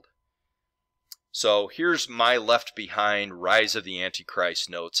world. So here's my Left Behind, Rise of the Antichrist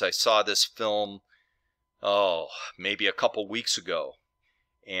notes. I saw this film, maybe a couple weeks ago,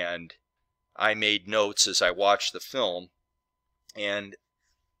 and I made notes as I watched the film, and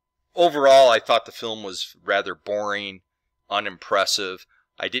overall I thought the film was rather boring, unimpressive.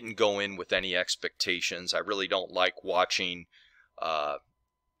 I didn't go in with any expectations. I really don't like watching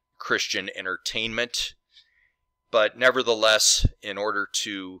Christian entertainment. But nevertheless, in order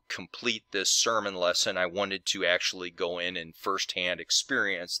to complete this sermon lesson, I wanted to actually go in and firsthand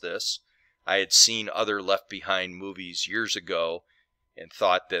experience this. I had seen other Left Behind movies years ago and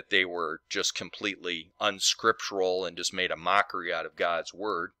thought that they were just completely unscriptural and just made a mockery out of God's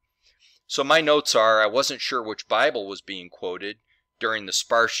Word. So my notes are, I wasn't sure which Bible was being quoted. During the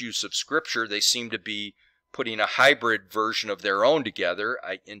sparse use of Scripture, they seemed to be putting a hybrid version of their own together.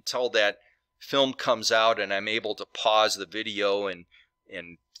 Until that film comes out and I'm able to pause the video and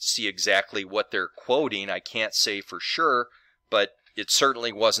see exactly what they're quoting, I can't say for sure, but it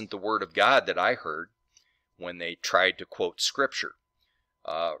certainly wasn't the Word of God that I heard when they tried to quote Scripture.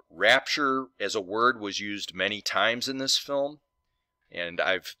 Rapture as a word was used many times in this film, and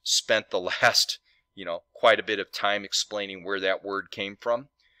I've spent the last, quite a bit of time explaining where that word came from.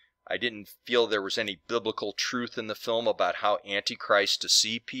 I didn't feel there was any biblical truth in the film about how Antichrist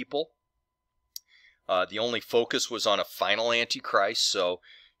deceived people. The only focus was on a final Antichrist, so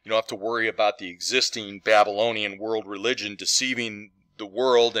you don't have to worry about the existing Babylonian world religion deceiving the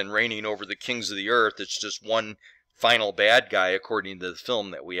world and reigning over the kings of the earth. It's just one final bad guy, according to the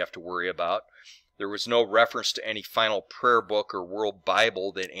film, that we have to worry about. There was no reference to any final prayer book or world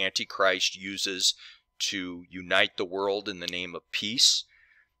Bible that Antichrist uses to unite the world in the name of peace.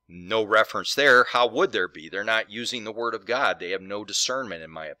 No reference there. How would there be? They're not using the Word of God. They have no discernment,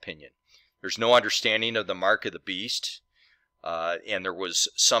 in my opinion. There's no understanding of the mark of the beast. And there was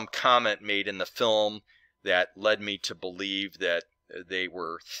some comment made in the film that led me to believe that they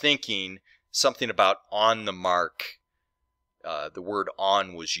were thinking something about on the mark. The word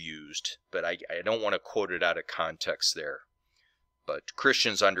on was used, but I don't want to quote it out of context there. But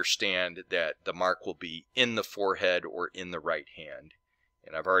Christians understand that the mark will be in the forehead or in the right hand.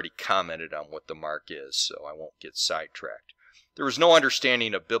 And I've already commented on what the mark is, so I won't get sidetracked. There was no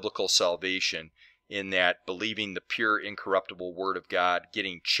understanding of biblical salvation in that believing the pure, incorruptible Word of God,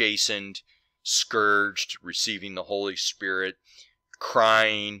 getting chastened, scourged, receiving the Holy Spirit,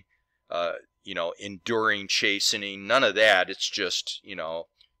 crying, enduring chastening, none of that. It's just,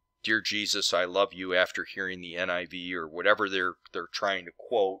 dear Jesus, I love you, after hearing the NIV or whatever they're trying to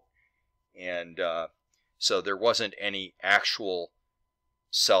quote. And so there wasn't any actual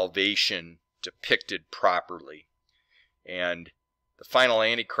salvation depicted properly. And the final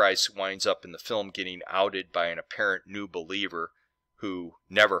Antichrist winds up in the film getting outed by an apparent new believer who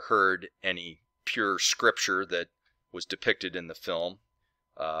never heard any pure scripture that was depicted in the film.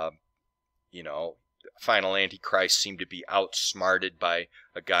 Final Antichrist seemed to be outsmarted by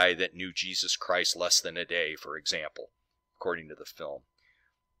a guy that knew Jesus Christ less than a day, for example, according to the film.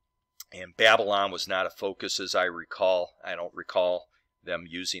 And Babylon was not a focus, as I recall. I don't recall them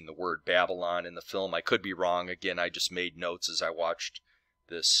using the word Babylon in the film. I could be wrong. Again, I just made notes as I watched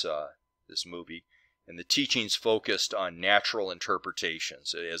this movie. And the teachings focused on natural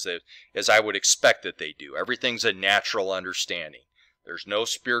interpretations, as I would expect that they do. Everything's a natural understanding. There's no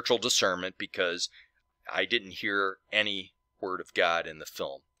spiritual discernment because I didn't hear any Word of God in the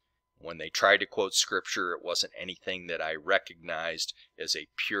film. When they tried to quote Scripture, it wasn't anything that I recognized as a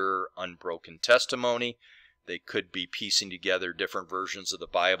pure, unbroken testimony. They could be piecing together different versions of the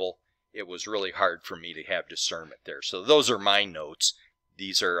Bible. It was really hard for me to have discernment there. So those are my notes.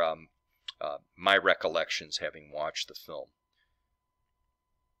 These are my recollections having watched the film.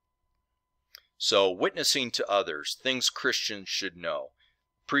 So witnessing to others, things Christians should know.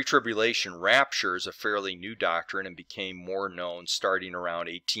 Pre-tribulation rapture is a fairly new doctrine and became more known starting around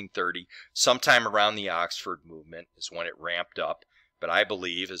 1830. Sometime around the Oxford movement is when it ramped up. But I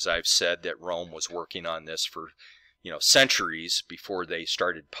believe, as I've said, that Rome was working on this for centuries before they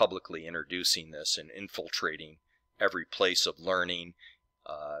started publicly introducing this and infiltrating every place of learning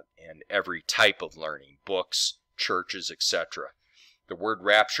and every type of learning, books, churches, etc. The word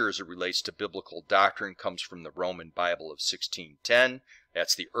rapture as it relates to biblical doctrine comes from the Roman Bible of 1610.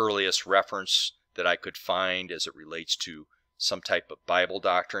 That's the earliest reference that I could find as it relates to some type of Bible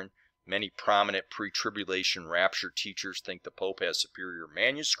doctrine. Many prominent pre-tribulation rapture teachers think the Pope has superior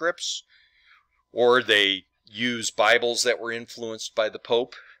manuscripts, or they use Bibles that were influenced by the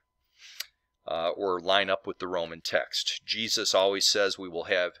Pope, or line up with the Roman text. Jesus always says we will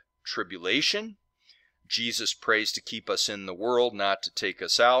have tribulation. Jesus prays to keep us in the world, not to take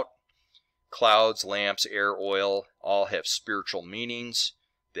us out. Clouds, lamps, air, oil, all have spiritual meanings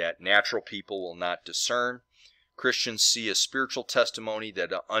that natural people will not discern. Christians see a spiritual testimony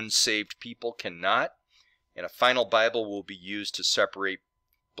that unsaved people cannot, and a final Bible will be used to separate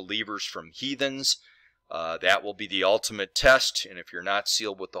believers from heathens. That will be the ultimate test, and if you're not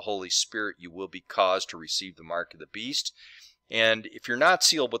sealed with the Holy Spirit, you will be caused to receive the mark of the beast. And if you're not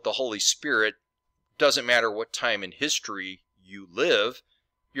sealed with the Holy Spirit, doesn't matter what time in history you live,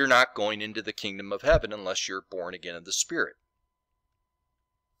 you're not going into the kingdom of heaven unless you're born again of the Spirit.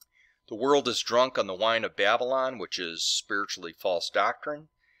 The world is drunk on the wine of Babylon, which is spiritually false doctrine,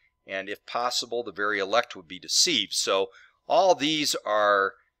 and if possible, the very elect would be deceived. So all these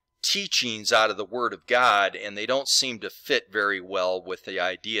are teachings out of the Word of God, and they don't seem to fit very well with the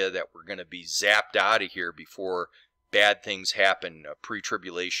idea that we're going to be zapped out of here before bad things happen, a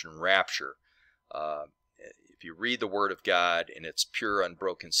pre-tribulation rapture. If you read the Word of God in its pure,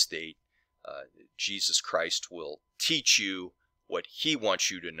 unbroken state, Jesus Christ will teach you what He wants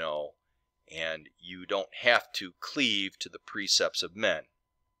you to know, and you don't have to cleave to the precepts of men.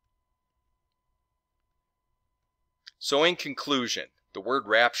 So in conclusion, the word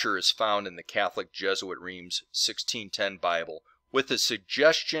rapture is found in the Catholic Jesuit Reims 1610 Bible with a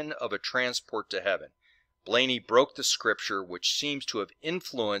suggestion of a transport to heaven. Blaney broke the scripture, which seems to have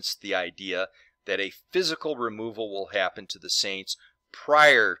influenced the idea that a physical removal will happen to the saints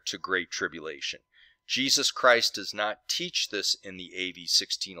prior to Great Tribulation. Jesus Christ does not teach this in the AV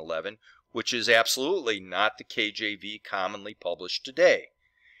 1611, which is absolutely not the KJV commonly published today.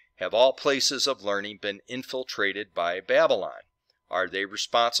 Have all places of learning been infiltrated by Babylon? Are they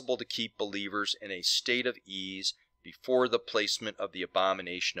responsible to keep believers in a state of ease before the placement of the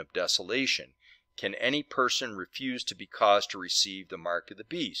abomination of desolation? Can any person refuse to be caused to receive the mark of the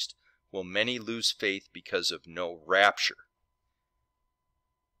beast? Will many lose faith because of no rapture?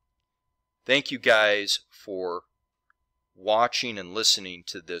 Thank you guys for watching and listening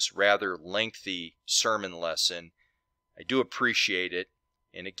to this rather lengthy sermon lesson. I do appreciate it.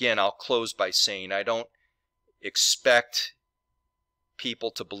 And again, I'll close by saying I don't expect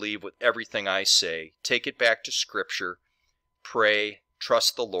people to believe with everything I say. Take it back to Scripture. Pray.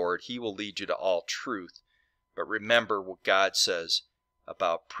 Trust the Lord. He will lead you to all truth. But remember what God says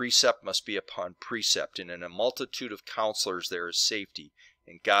about precept must be upon precept, and in a multitude of counselors there is safety,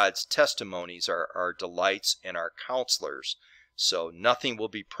 and God's testimonies are our delights and our counselors, so nothing will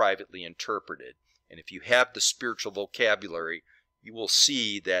be privately interpreted. And if you have the spiritual vocabulary, you will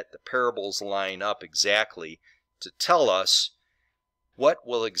see that the parables line up exactly to tell us what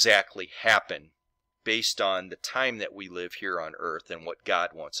will exactly happen based on the time that we live here on earth and what God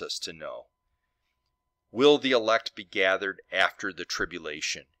wants us to know. Will the elect be gathered after the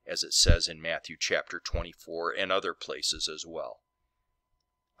tribulation, as it says in Matthew chapter 24 and other places as well?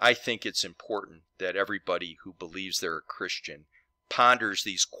 I think it's important that everybody who believes they're a Christian ponders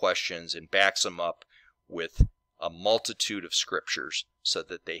these questions and backs them up with a multitude of scriptures so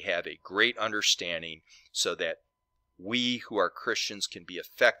that they have a great understanding, so that we who are Christians can be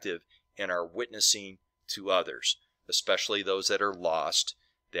effective in our witnessing to others, especially those that are lost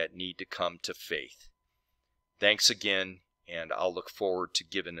that need to come to faith. Thanks again, and I'll look forward to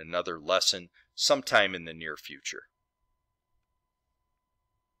giving another lesson sometime in the near future.